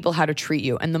teach people how to treat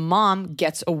you. And the mom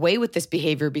gets away with this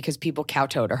behavior because people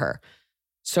kowtow to her.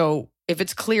 So if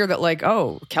it's clear that like,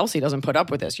 oh, Kelsey doesn't put up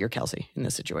with this, you're Kelsey in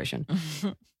this situation,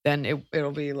 then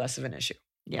it'll be less of an issue.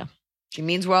 Yeah. She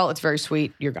means well. It's very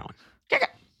sweet. You're going.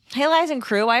 Hey, Liz and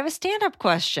crew, I have a stand-up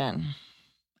question.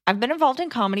 I've been involved in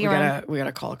comedy We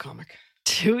gotta call a comic.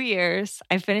 2 years.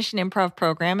 I finished an improv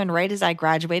program, and right as I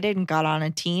graduated and got on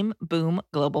a team, boom,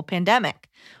 global pandemic.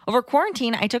 Over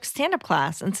quarantine, I took stand-up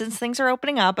class, and since things are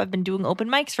opening up, I've been doing open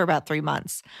mics for about 3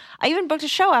 months. I even booked a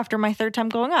show after my 3rd time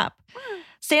going up.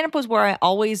 Stand-up was where I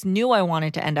always knew I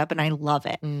wanted to end up, and I love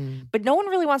it. But no one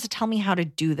really wants to tell me how to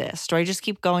do this. Do I just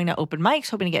keep going to open mics,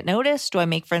 hoping to get noticed? Do I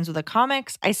make friends with the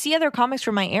comics? I see other comics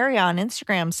from my area on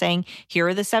Instagram saying, here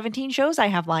are the 17 shows I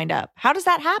have lined up. How does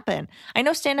that happen? I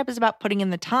know stand-up is about putting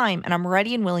in the time, and I'm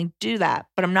ready and willing to do that,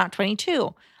 but I'm not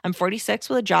 22. I'm 46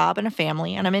 with a job and a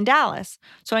family, and I'm in Dallas.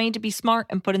 So I need to be smart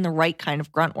and put in the right kind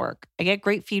of grunt work. I get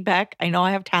great feedback. I know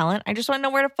I have talent. I just want to know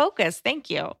where to focus.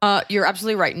 Thank you. You're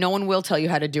absolutely right. No one will tell you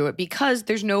how to do it because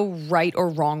there's no right or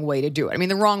wrong way to do it. I mean,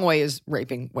 the wrong way is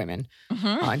raping women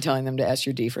and telling them to S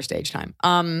your D for stage time.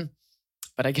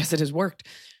 But I guess it has worked.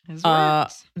 His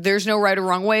works. There's no right or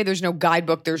wrong way. There's no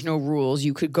guidebook. There's no rules.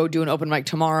 You could go do an open mic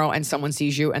tomorrow and someone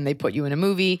sees you and they put you in a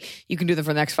movie. You can do them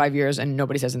for the next 5 years and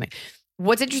nobody says anything.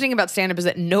 What's interesting about stand-up is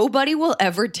that nobody will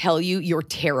ever tell you you're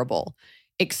terrible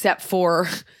except for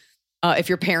if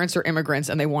your parents are immigrants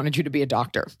and they wanted you to be a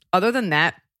doctor. Other than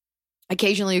that,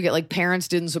 occasionally you get like parents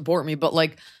didn't support me, but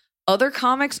like other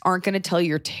comics aren't going to tell you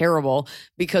you're terrible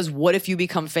because what if you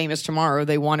become famous tomorrow?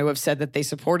 They want to have said that they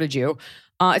supported you.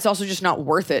 It's also just not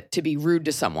worth it to be rude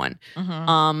to someone.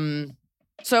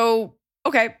 So,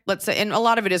 okay, let's say, and a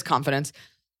lot of it is confidence.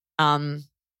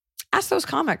 Ask those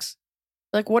comics,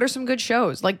 like, what are some good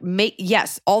shows? Like,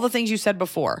 yes, all the things you said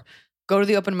before. Go to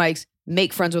the open mics,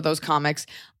 make friends with those comics.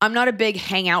 I'm not a big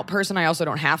hangout person. I also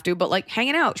don't have to, but like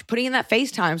hanging out, putting in that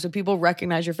FaceTime so people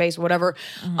recognize your face, whatever.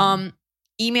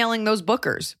 Emailing those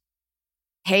bookers.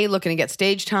 Hey, looking to get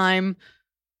stage time,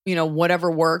 whatever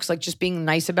works, like just being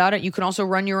nice about it. You can also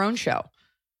run your own show.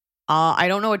 I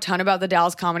don't know a ton about the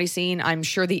Dallas comedy scene. I'm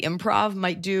sure the Improv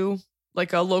might do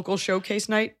like a local showcase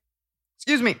night.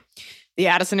 Excuse me. The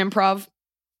Addison Improv.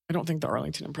 I don't think the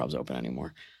Arlington Improv's open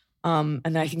anymore.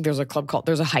 And I think there's a club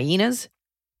there's a Hyenas.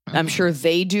 I'm sure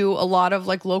they do a lot of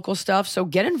like local stuff. So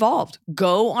get involved.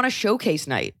 Go on a showcase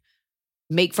night.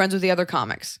 Make friends with the other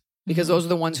comics because those are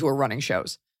the ones who are running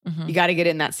shows. You got to get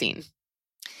in that scene.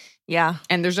 Yeah.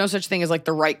 And there's no such thing as like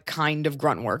the right kind of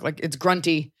grunt work. Like it's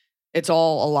grunty. It's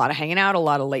all a lot of hanging out, a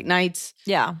lot of late nights.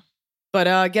 Yeah.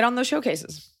 But get on those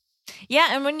showcases. Yeah,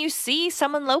 and when you see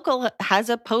someone local has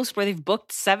a post where they've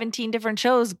booked 17 different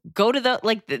shows, go to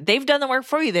they've done the work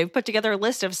for you. They've put together a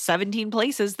list of 17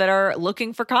 places that are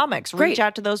looking for comics. Great. Reach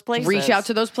out to those places. Reach out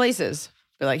to those places.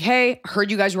 Be like, hey,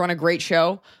 heard you guys run a great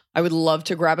show. I would love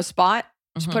to grab a spot.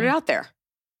 Just put it out there.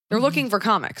 They're looking for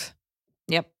comics.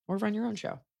 Yep. Or run your own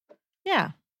show.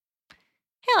 Yeah.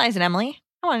 Hey, Liza and Emily.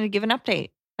 I wanted to give an update.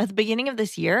 At the beginning of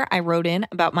this year, I wrote in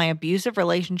about my abusive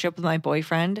relationship with my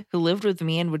boyfriend who lived with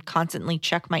me and would constantly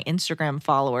check my Instagram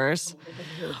followers.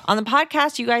 On the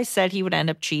podcast, you guys said he would end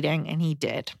up cheating, and he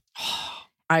did.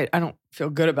 I don't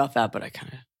feel good about that, but I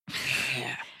kind of,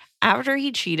 yeah. After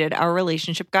he cheated, our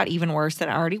relationship got even worse than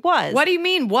it already was. What do you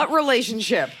mean? What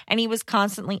relationship? And he was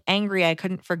constantly angry I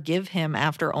couldn't forgive him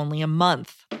after only a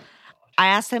month. I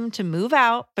asked him to move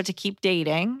out, but to keep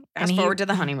dating. Fast forward to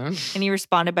the honeymoon. And he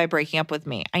responded by breaking up with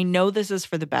me. I know this is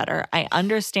for the better. I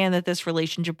understand that this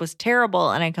relationship was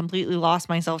terrible and I completely lost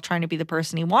myself trying to be the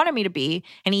person he wanted me to be,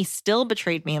 and he still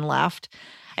betrayed me and left.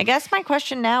 I guess my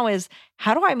question now is,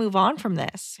 how do I move on from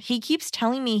this? He keeps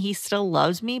telling me he still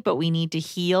loves me, but we need to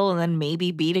heal and then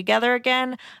maybe be together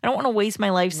again. I don't want to waste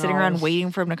my life sitting around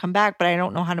waiting for him to come back, but I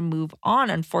don't know how to move on.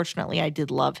 Unfortunately, I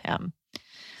did love him.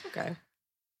 Okay.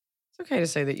 It's okay to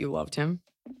say that you loved him.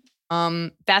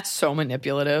 That's so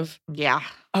manipulative. Yeah.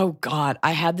 Oh God.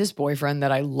 I had this boyfriend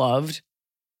that I loved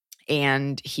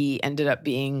and he ended up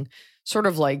being sort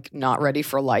of like not ready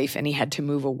for life and he had to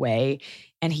move away.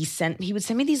 And he would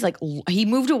send me these he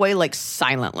moved away like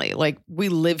silently. Like we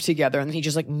lived together and he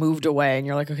just like moved away and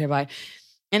you're like, okay, bye.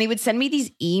 And he would send me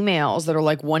these emails that are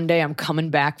like, one day I'm coming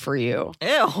back for you.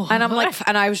 Ew. And I'm like,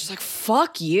 and I was just like,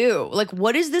 fuck you. Like,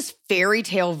 what is this fairy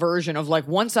tale version of like,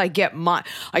 once I get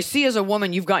I see as a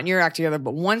woman, you've gotten your act together,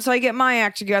 but once I get my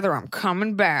act together, I'm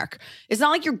coming back. It's not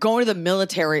like you're going to the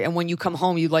military and when you come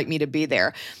home, you'd like me to be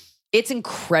there. It's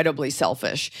incredibly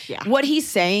selfish. Yeah. What he's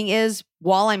saying is,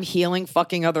 while I'm healing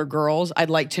fucking other girls, I'd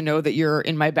like to know that you're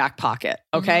in my back pocket.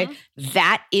 Okay.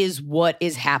 That is what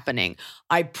is happening.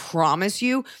 I promise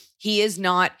you, he is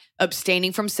not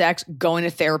abstaining from sex, going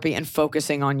to therapy and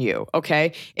focusing on you.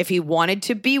 Okay. If he wanted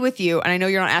to be with you, and I know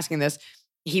you're not asking this,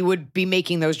 he would be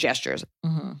making those gestures.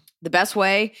 The best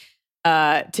way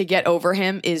to get over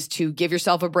him is to give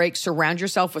yourself a break, surround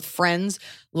yourself with friends,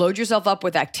 load yourself up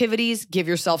with activities, give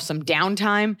yourself some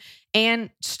downtime, and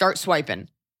start swiping.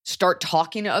 Start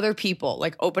talking to other people.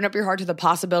 Like open up your heart to the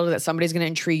possibility that somebody's going to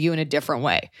intrigue you in a different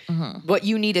way. What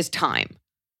you need is time.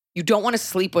 You don't want to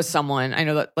sleep with someone. I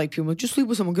know that like people are like, just sleep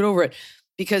with someone, get over it.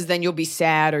 Because then you'll be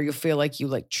sad or you'll feel like you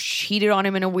like cheated on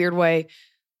him in a weird way.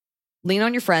 Lean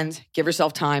on your friends, give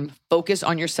yourself time, focus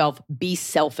on yourself, be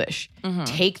selfish.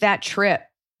 Take that trip,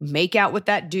 make out with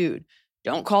that dude.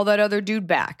 Don't call that other dude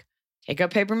back. Take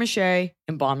up paper mache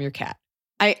and bomb your cat.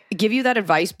 I give you that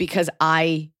advice because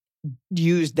I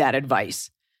used that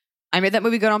advice. I made that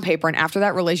movie Good on Paper, and after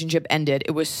that relationship ended,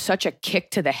 it was such a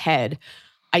kick to the head.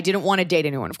 I didn't want to date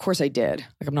anyone. Of course I did.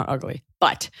 Like I'm not ugly,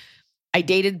 but I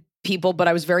dated people, but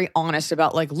I was very honest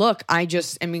about like, look, I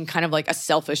just am in kind of like a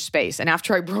selfish space. And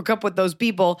after I broke up with those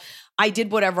people, I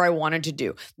did whatever I wanted to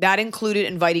do. That included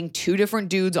inviting 2 different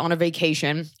dudes on a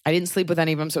vacation. I didn't sleep with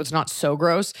any of them, so it's not so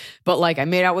gross. But like I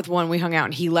made out with one, we hung out,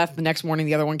 and he left the next morning.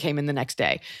 The other one came in the next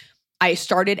day. I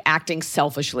started acting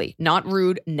selfishly, not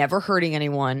rude, never hurting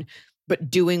anyone,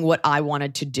 but doing what I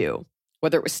wanted to do.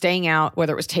 Whether it was staying out,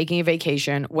 whether it was taking a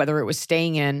vacation, whether it was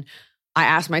staying in, I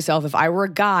asked myself, if I were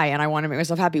a guy and I wanted to make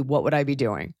myself happy, what would I be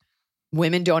doing?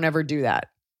 Women don't ever do that.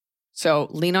 So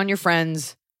lean on your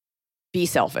friends, be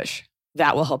selfish.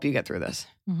 That will help you get through this.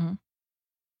 Mm-hmm.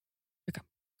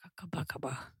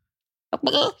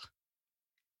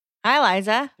 Hi,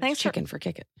 Liza. Chicken for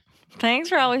kick it. Thanks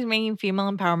for always making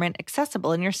female empowerment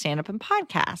accessible in your stand-up and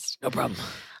podcast. No problem.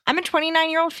 I'm a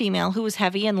 29-year-old female who was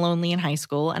heavy and lonely in high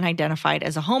school and identified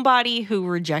as a homebody who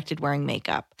rejected wearing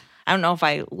makeup. I don't know if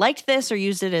I liked this or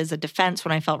used it as a defense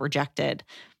when I felt rejected.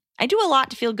 I do a lot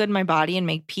to feel good in my body and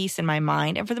make peace in my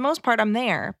mind, and for the most part, I'm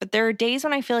there. But there are days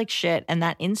when I feel like shit, and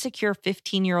that insecure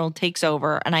 15-year-old takes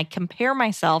over, and I compare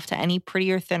myself to any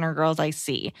prettier, thinner girls I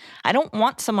see. I don't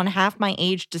want someone half my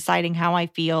age deciding how I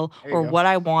feel or what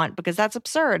I want, because that's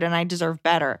absurd, and I deserve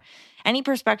better. Any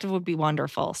perspective would be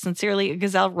wonderful. Sincerely, a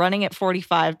gazelle running at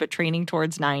 45, but training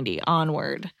towards 90.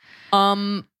 Onward.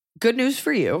 Good news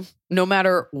for you. No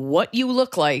matter what you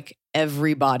look like,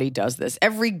 everybody does this.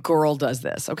 Every girl does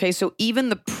this. Okay. So even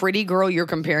the pretty girl you're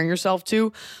comparing yourself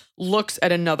to looks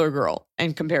at another girl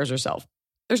and compares herself.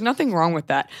 There's nothing wrong with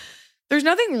that. There's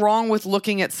nothing wrong with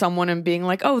looking at someone and being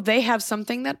like, oh, they have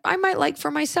something that I might like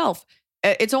for myself.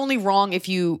 It's only wrong if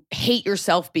you hate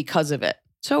yourself because of it.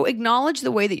 So acknowledge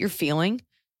the way that you're feeling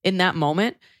in that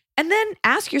moment. And then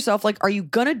ask yourself, like, are you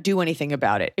going to do anything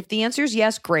about it? If the answer is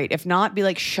yes, great. If not, be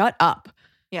like, shut up.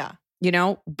 Yeah. You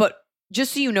know, but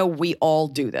just so you know, we all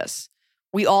do this.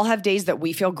 We all have days that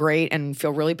we feel great and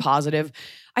feel really positive.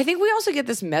 I think we also get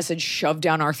this message shoved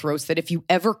down our throats that if you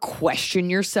ever question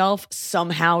yourself,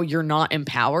 somehow you're not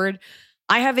empowered.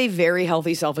 I have a very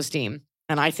healthy self-esteem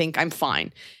and I think I'm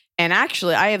fine. And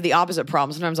actually, I have the opposite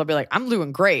problem. Sometimes I'll be like, I'm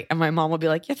doing great. And my mom will be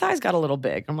like, your thighs got a little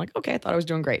big. I'm like, okay, I thought I was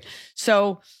doing great.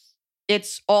 So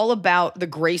it's all about the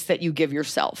grace that you give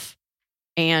yourself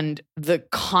and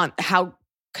how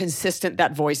consistent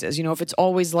that voice is. You know, if it's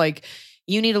always like,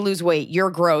 you need to lose weight, you're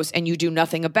gross, and you do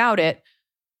nothing about it,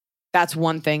 that's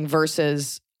one thing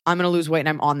versus I'm going to lose weight and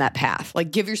I'm on that path.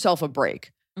 Like, give yourself a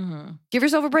break. Mm-hmm. Give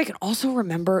yourself a break. And also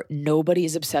remember, nobody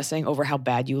is obsessing over how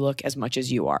bad you look as much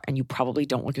as you are. And you probably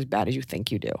don't look as bad as you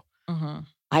think you do. Mm-hmm.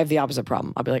 I have the opposite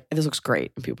problem. I'll be like, this looks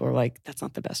great. And people are like, that's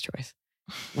not the best choice.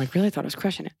 I'm like, really? I thought I was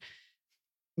crushing it.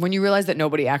 When you realize that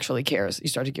nobody actually cares, you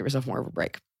start to give yourself more of a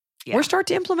break. Yeah. Or start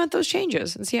to implement those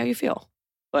changes and see how you feel.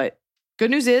 But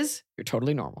good news is you're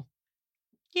totally normal.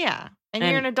 Yeah. And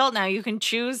you're an adult now. You can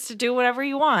choose to do whatever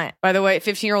you want. By the way,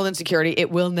 15-year-old insecurity, it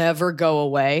will never go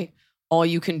away. All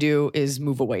you can do is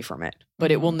move away from it.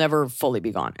 But it will never fully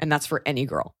be gone. And that's for any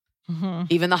girl. Mm-hmm.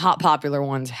 Even the hot popular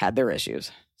ones had their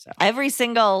issues. So every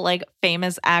single like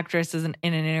famous actress in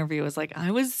an interview was like,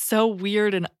 I was so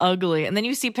weird and ugly. And then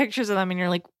you see pictures of them and you're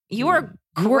like, you are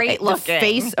great looking. The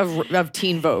face of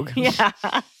Teen Vogue. Yeah.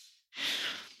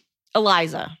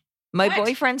 Eliza. My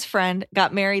boyfriend's friend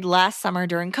got married last summer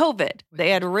during COVID.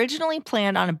 They had originally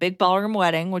planned on a big ballroom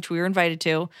wedding, which we were invited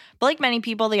to. But like many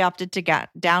people, they opted to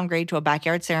downgrade to a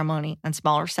backyard ceremony and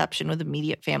small reception with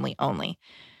immediate family only.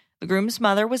 The groom's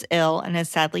mother was ill and has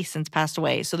sadly since passed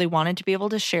away, so they wanted to be able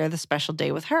to share the special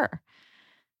day with her.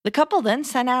 The couple then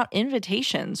sent out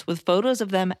invitations with photos of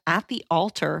them at the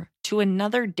altar to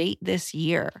another date this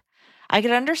year. I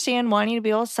could understand wanting to be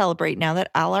able to celebrate now that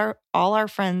all our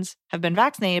friends have been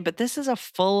vaccinated, but this is a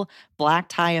full black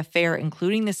tie affair,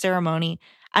 including the ceremony,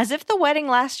 as if the wedding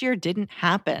last year didn't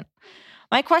happen.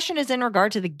 My question is in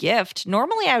regard to the gift.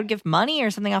 Normally, I would give money or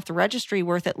something off the registry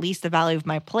worth at least the value of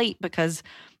my plate because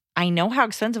I know how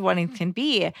expensive weddings can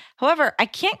be. However, I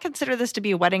can't consider this to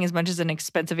be a wedding as much as an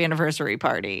expensive anniversary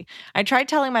party. I tried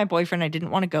telling my boyfriend I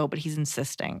didn't want to go, but he's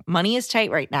insisting. Money is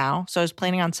tight right now, so I was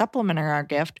planning on supplementing our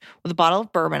gift with a bottle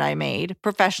of bourbon I made,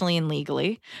 professionally and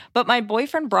legally. But my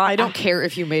boyfriend brought... I don't care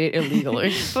if you made it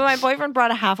illegally. But my boyfriend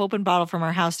brought a half-open bottle from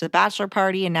our house to the bachelor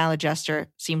party, and now the gesture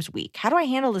seems weak. How do I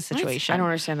handle this situation? I don't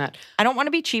understand that. I don't want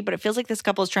to be cheap, but it feels like this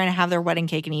couple is trying to have their wedding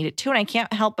cake and eat it too, and I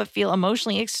can't help but feel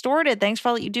emotionally extorted. Thanks for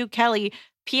all that you do, Kelly.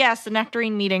 P.S. The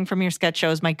Nectarine meeting from your sketch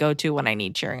show is my go-to when I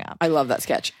need cheering up. I love that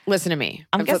sketch. Listen to me.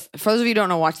 For those of you who don't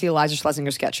know, watch the Eliza Schlesinger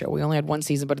sketch show. We only had one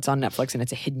season, but it's on Netflix and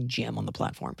it's a hidden gem on the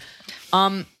platform.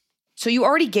 So you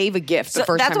already gave a gift the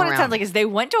first time around. That's what it sounds like is they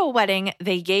went to a wedding.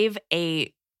 They gave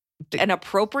a an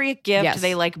appropriate gift. Yes.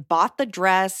 They like bought the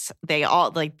dress. They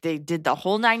all like they did the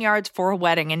whole 9 yards for a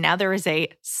wedding, and now there is a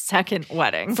second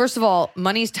wedding. First of all,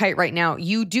 money's tight right now.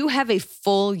 You do have a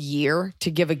full year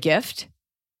to give a gift.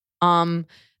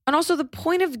 And also the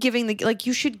point of giving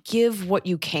you should give what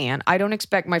you can. I don't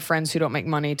expect my friends who don't make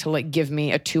money to like give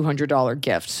me a $200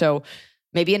 gift. So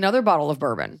maybe another bottle of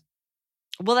bourbon.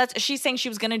 Well, she's saying she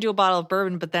was going to do a bottle of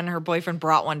bourbon, but then her boyfriend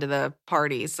brought one to the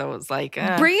party. So it was like,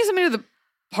 bringing somebody to the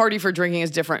party for drinking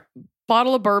is different.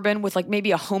 Bottle of bourbon with like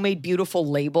maybe a homemade beautiful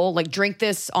label, like drink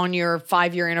this on your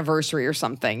 5-year anniversary or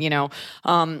something,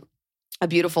 a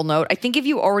beautiful note. I think if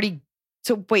you already,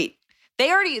 so wait.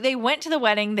 They went to the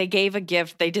wedding. They gave a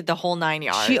gift. They did the whole 9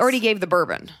 yards. She already gave the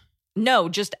bourbon. No,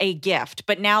 just a gift.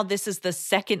 But now this is the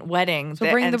second wedding. So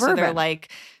bring the bourbon. So they're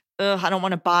like, I don't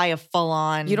want to buy a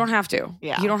full-on. You don't have to.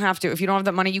 Yeah. You don't have to. If you don't have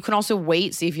that money, you can also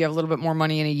wait, see if you have a little bit more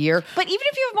money in a year. But even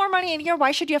if you have more money in a year,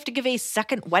 why should you have to give a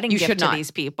second wedding gift to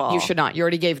these people? You should not. You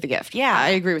already gave the gift. Yeah. I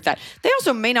agree with that. They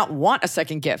also may not want a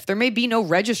second gift. There may be no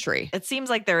registry. It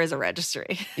seems like there is a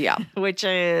registry. Yeah. Which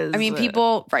is... I mean,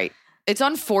 people... Right. It's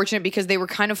unfortunate because they were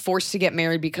kind of forced to get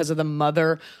married because of the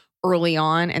mother early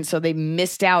on. And so they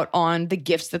missed out on the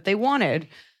gifts that they wanted.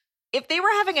 If they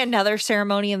were having another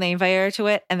ceremony and they invited her to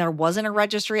it and there wasn't a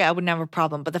registry, I wouldn't have a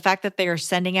problem. But the fact that they are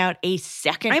sending out a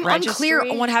second registry. I'm unclear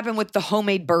on what happened with the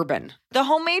homemade bourbon. The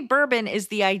homemade bourbon is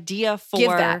the idea for... Give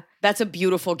that. That's a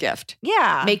beautiful gift.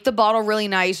 Yeah. Make the bottle really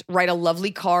nice. Write a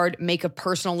lovely card. Make a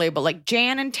personal label. Like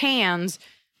Jan and Tan's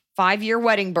 5-year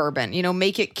wedding bourbon.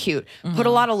 Make it cute. Mm-hmm. Put a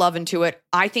lot of love into it.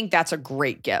 I think that's a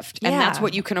great gift. And that's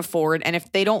what you can afford. And if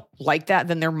they don't like that,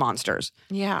 then they're monsters.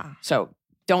 Yeah. So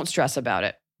don't stress about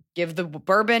it. Give the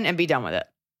bourbon and be done with it.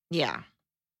 Yeah.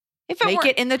 Make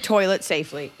it in the toilet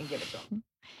safely and give it to them.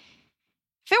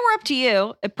 If it were up to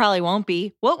you, it probably won't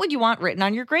be. What would you want written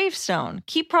on your gravestone?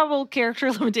 Keep probable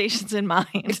character limitations in mind.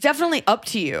 It's definitely up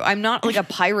to you. I'm not like a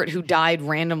pirate who died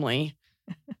randomly.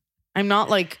 I'm not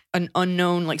like an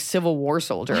unknown like Civil War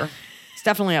soldier. It's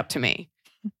definitely up to me.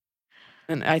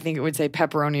 And I think it would say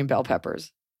pepperoni and bell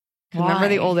peppers. Why? Remember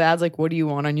the old ads like, what do you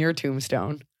want on your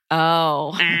tombstone?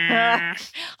 Oh.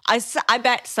 I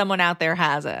bet someone out there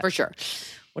has it. For sure.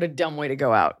 What a dumb way to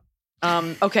go out.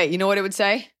 Okay, you know what it would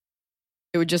say?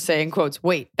 It would just say in quotes,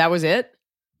 wait, that was it?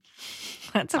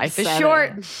 That's Life upsetting. is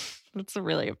short. That's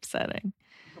really upsetting.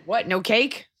 What, no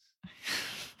cake?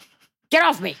 Get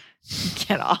off me.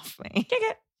 Get off me. Kick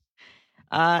it.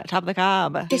 Top of the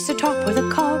Cob. It's the top of the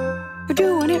cob. You're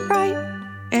doing it right.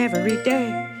 Every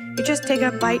day, you just take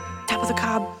a bite. Top of the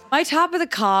Cob. My top of the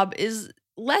cob is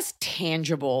less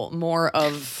tangible, more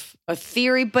of a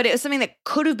theory, but it's something that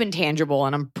could have been tangible,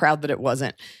 and I'm proud that it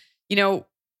wasn't.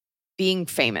 Being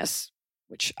famous,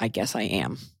 which I guess I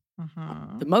am.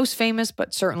 Mm-hmm. The most famous,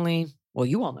 but certainly, well,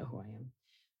 you all know who I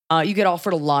am. You get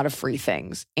offered a lot of free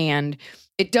things, and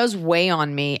it does weigh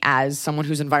on me as someone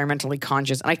who's environmentally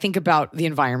conscious. And I think about the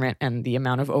environment and the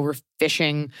amount of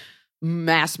overfishing,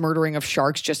 mass murdering of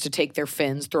sharks just to take their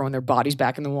fins, throwing their bodies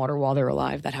back in the water while they're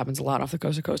alive. That happens a lot off the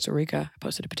coast of Costa Rica. I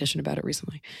posted a petition about it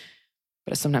recently.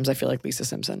 But sometimes I feel like Lisa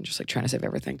Simpson, just like trying to save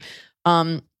everything.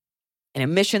 And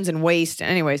emissions and waste.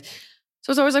 Anyways, so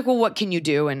it's always like, well, what can you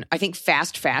do? And I think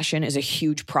fast fashion is a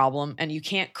huge problem. And you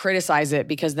can't criticize it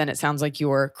because then it sounds like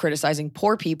you're criticizing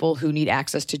poor people who need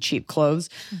access to cheap clothes.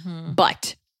 Mm-hmm.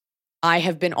 But I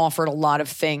have been offered a lot of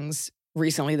things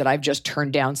recently that I've just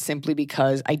turned down simply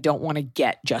because I don't want to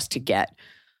get just to get.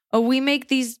 Oh, we make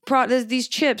these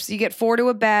chips. You get 4 to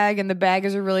a bag, and the bag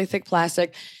is a really thick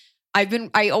plastic.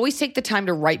 I always take the time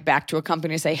to write back to a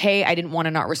company and say, hey, I didn't want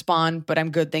to not respond, but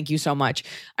I'm good. Thank you so much.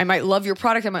 I might love your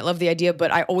product. I might love the idea, but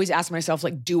I always ask myself,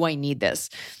 like, do I need this?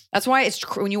 That's why it's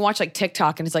when you watch like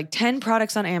TikTok and it's like 10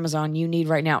 products on Amazon you need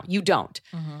right now. You don't.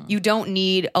 Mm-hmm. You don't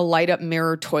need a light up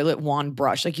mirror toilet wand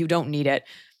brush. Like, you don't need it.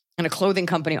 And a clothing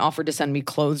company offered to send me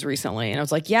clothes recently. And I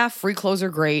was like, yeah, free clothes are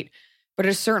great. But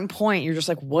at a certain point, you're just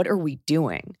like, what are we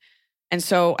doing? And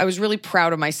so I was really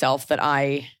proud of myself that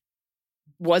I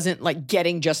wasn't like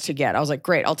getting just to get. I was like,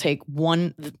 great, I'll take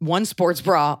one sports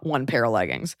bra, 1 pair of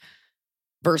leggings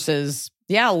versus,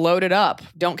 yeah, load it up.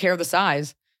 Don't care the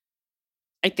size.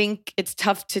 I think it's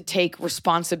tough to take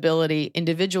responsibility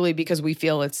individually because we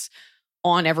feel it's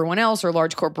on everyone else or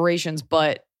large corporations,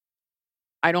 but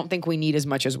I don't think we need as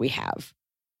much as we have.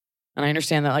 And I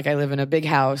understand that, like, I live in a big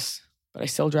house, but I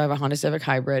still drive a Honda Civic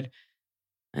Hybrid,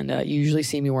 and you usually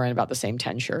see me wearing about the same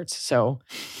 10 shirts. So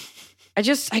I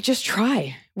just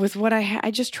try with what I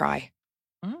just try.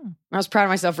 Mm. I was proud of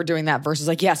myself for doing that versus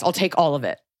like, yes, I'll take all of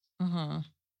it. Mm-hmm.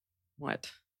 What?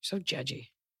 You're so judgy.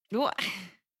 What?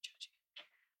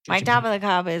 My top of the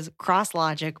cob is cross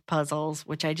logic puzzles,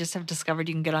 which I just have discovered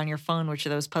you can get on your phone, which are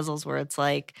those puzzles where it's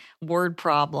like word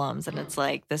problems. And it's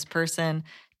like this person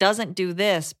doesn't do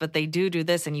this, but they do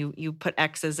this. And you put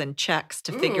X's and checks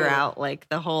to figure out like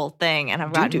the whole thing. And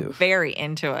I've gotten very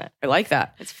into it. I like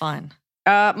that. It's fun.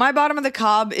 My bottom of the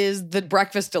cob is the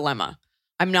breakfast dilemma.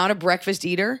 I'm not a breakfast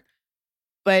eater,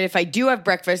 but if I do have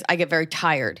breakfast, I get very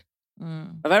tired.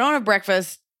 If I don't have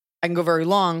breakfast, I can go very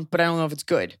long, but I don't know if it's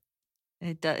good.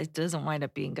 It doesn't wind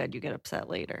up being good. You get upset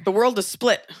later. The world is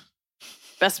split.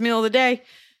 Best meal of the day,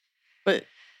 but it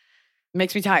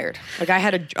makes me tired. Like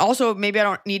also maybe I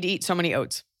don't need to eat so many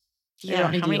oats. Yeah, I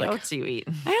don't need how to many eat, oats do you eat?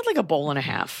 I had like a bowl and a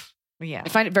half. Yeah. I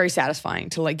find it very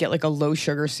satisfying to like get like a low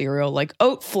sugar cereal, like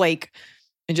oat flake,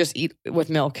 and just eat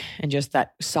with milk and just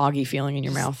that soggy feeling in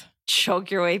your mouth. Choke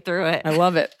your way through it. I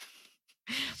love it.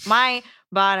 My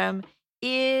bottom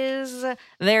is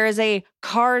there is a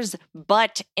car's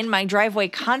butt in my driveway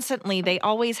constantly. They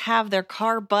always have their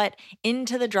car butt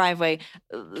into the driveway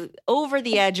over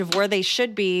the edge of where they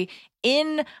should be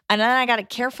and then I got to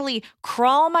carefully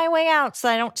crawl my way out so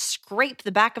I don't scrape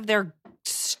the back of their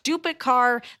stupid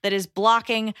car that is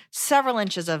blocking several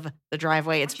inches of the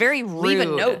driveway. It's very rude. Leave a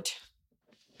note.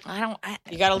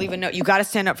 You got to leave a note. You got to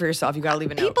stand up for yourself. You got to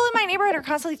leave a note. People in my neighborhood are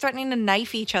constantly threatening to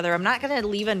knife each other. I'm not going to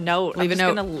leave a note. I'm just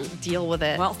going to deal with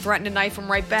it. Well, threaten to knife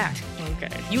them right back. Okay.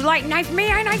 You like knife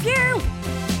me, I knife you.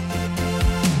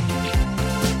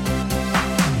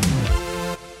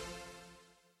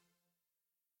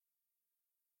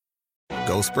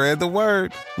 Go spread the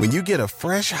word. When you get a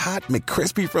fresh, hot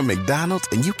McCrispy from McDonald's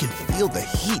and you can feel the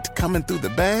heat coming through the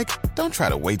bag, don't try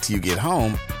to wait till you get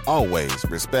home. Always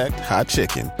respect hot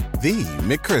chicken. The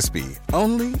McCrispy,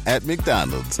 only at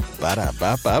McDonald's.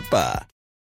 Ba-da-ba-ba-ba.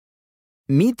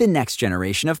 Meet the next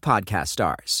generation of podcast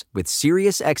stars with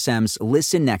SiriusXM's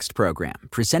Listen Next program,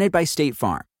 presented by State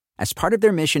Farm. As part of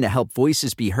their mission to help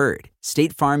voices be heard,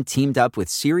 State Farm teamed up with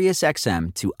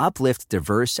SiriusXM to uplift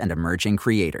diverse and emerging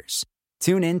creators.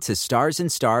 Tune in to Stars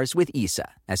and Stars with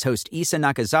Issa as host Issa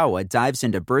Nakazawa dives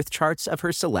into birth charts of her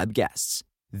celeb guests.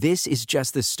 This is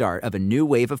just the start of a new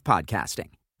wave of podcasting.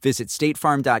 Visit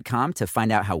statefarm.com to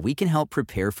find out how we can help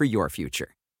prepare for your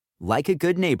future. Like a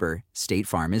good neighbor, State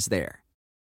Farm is there.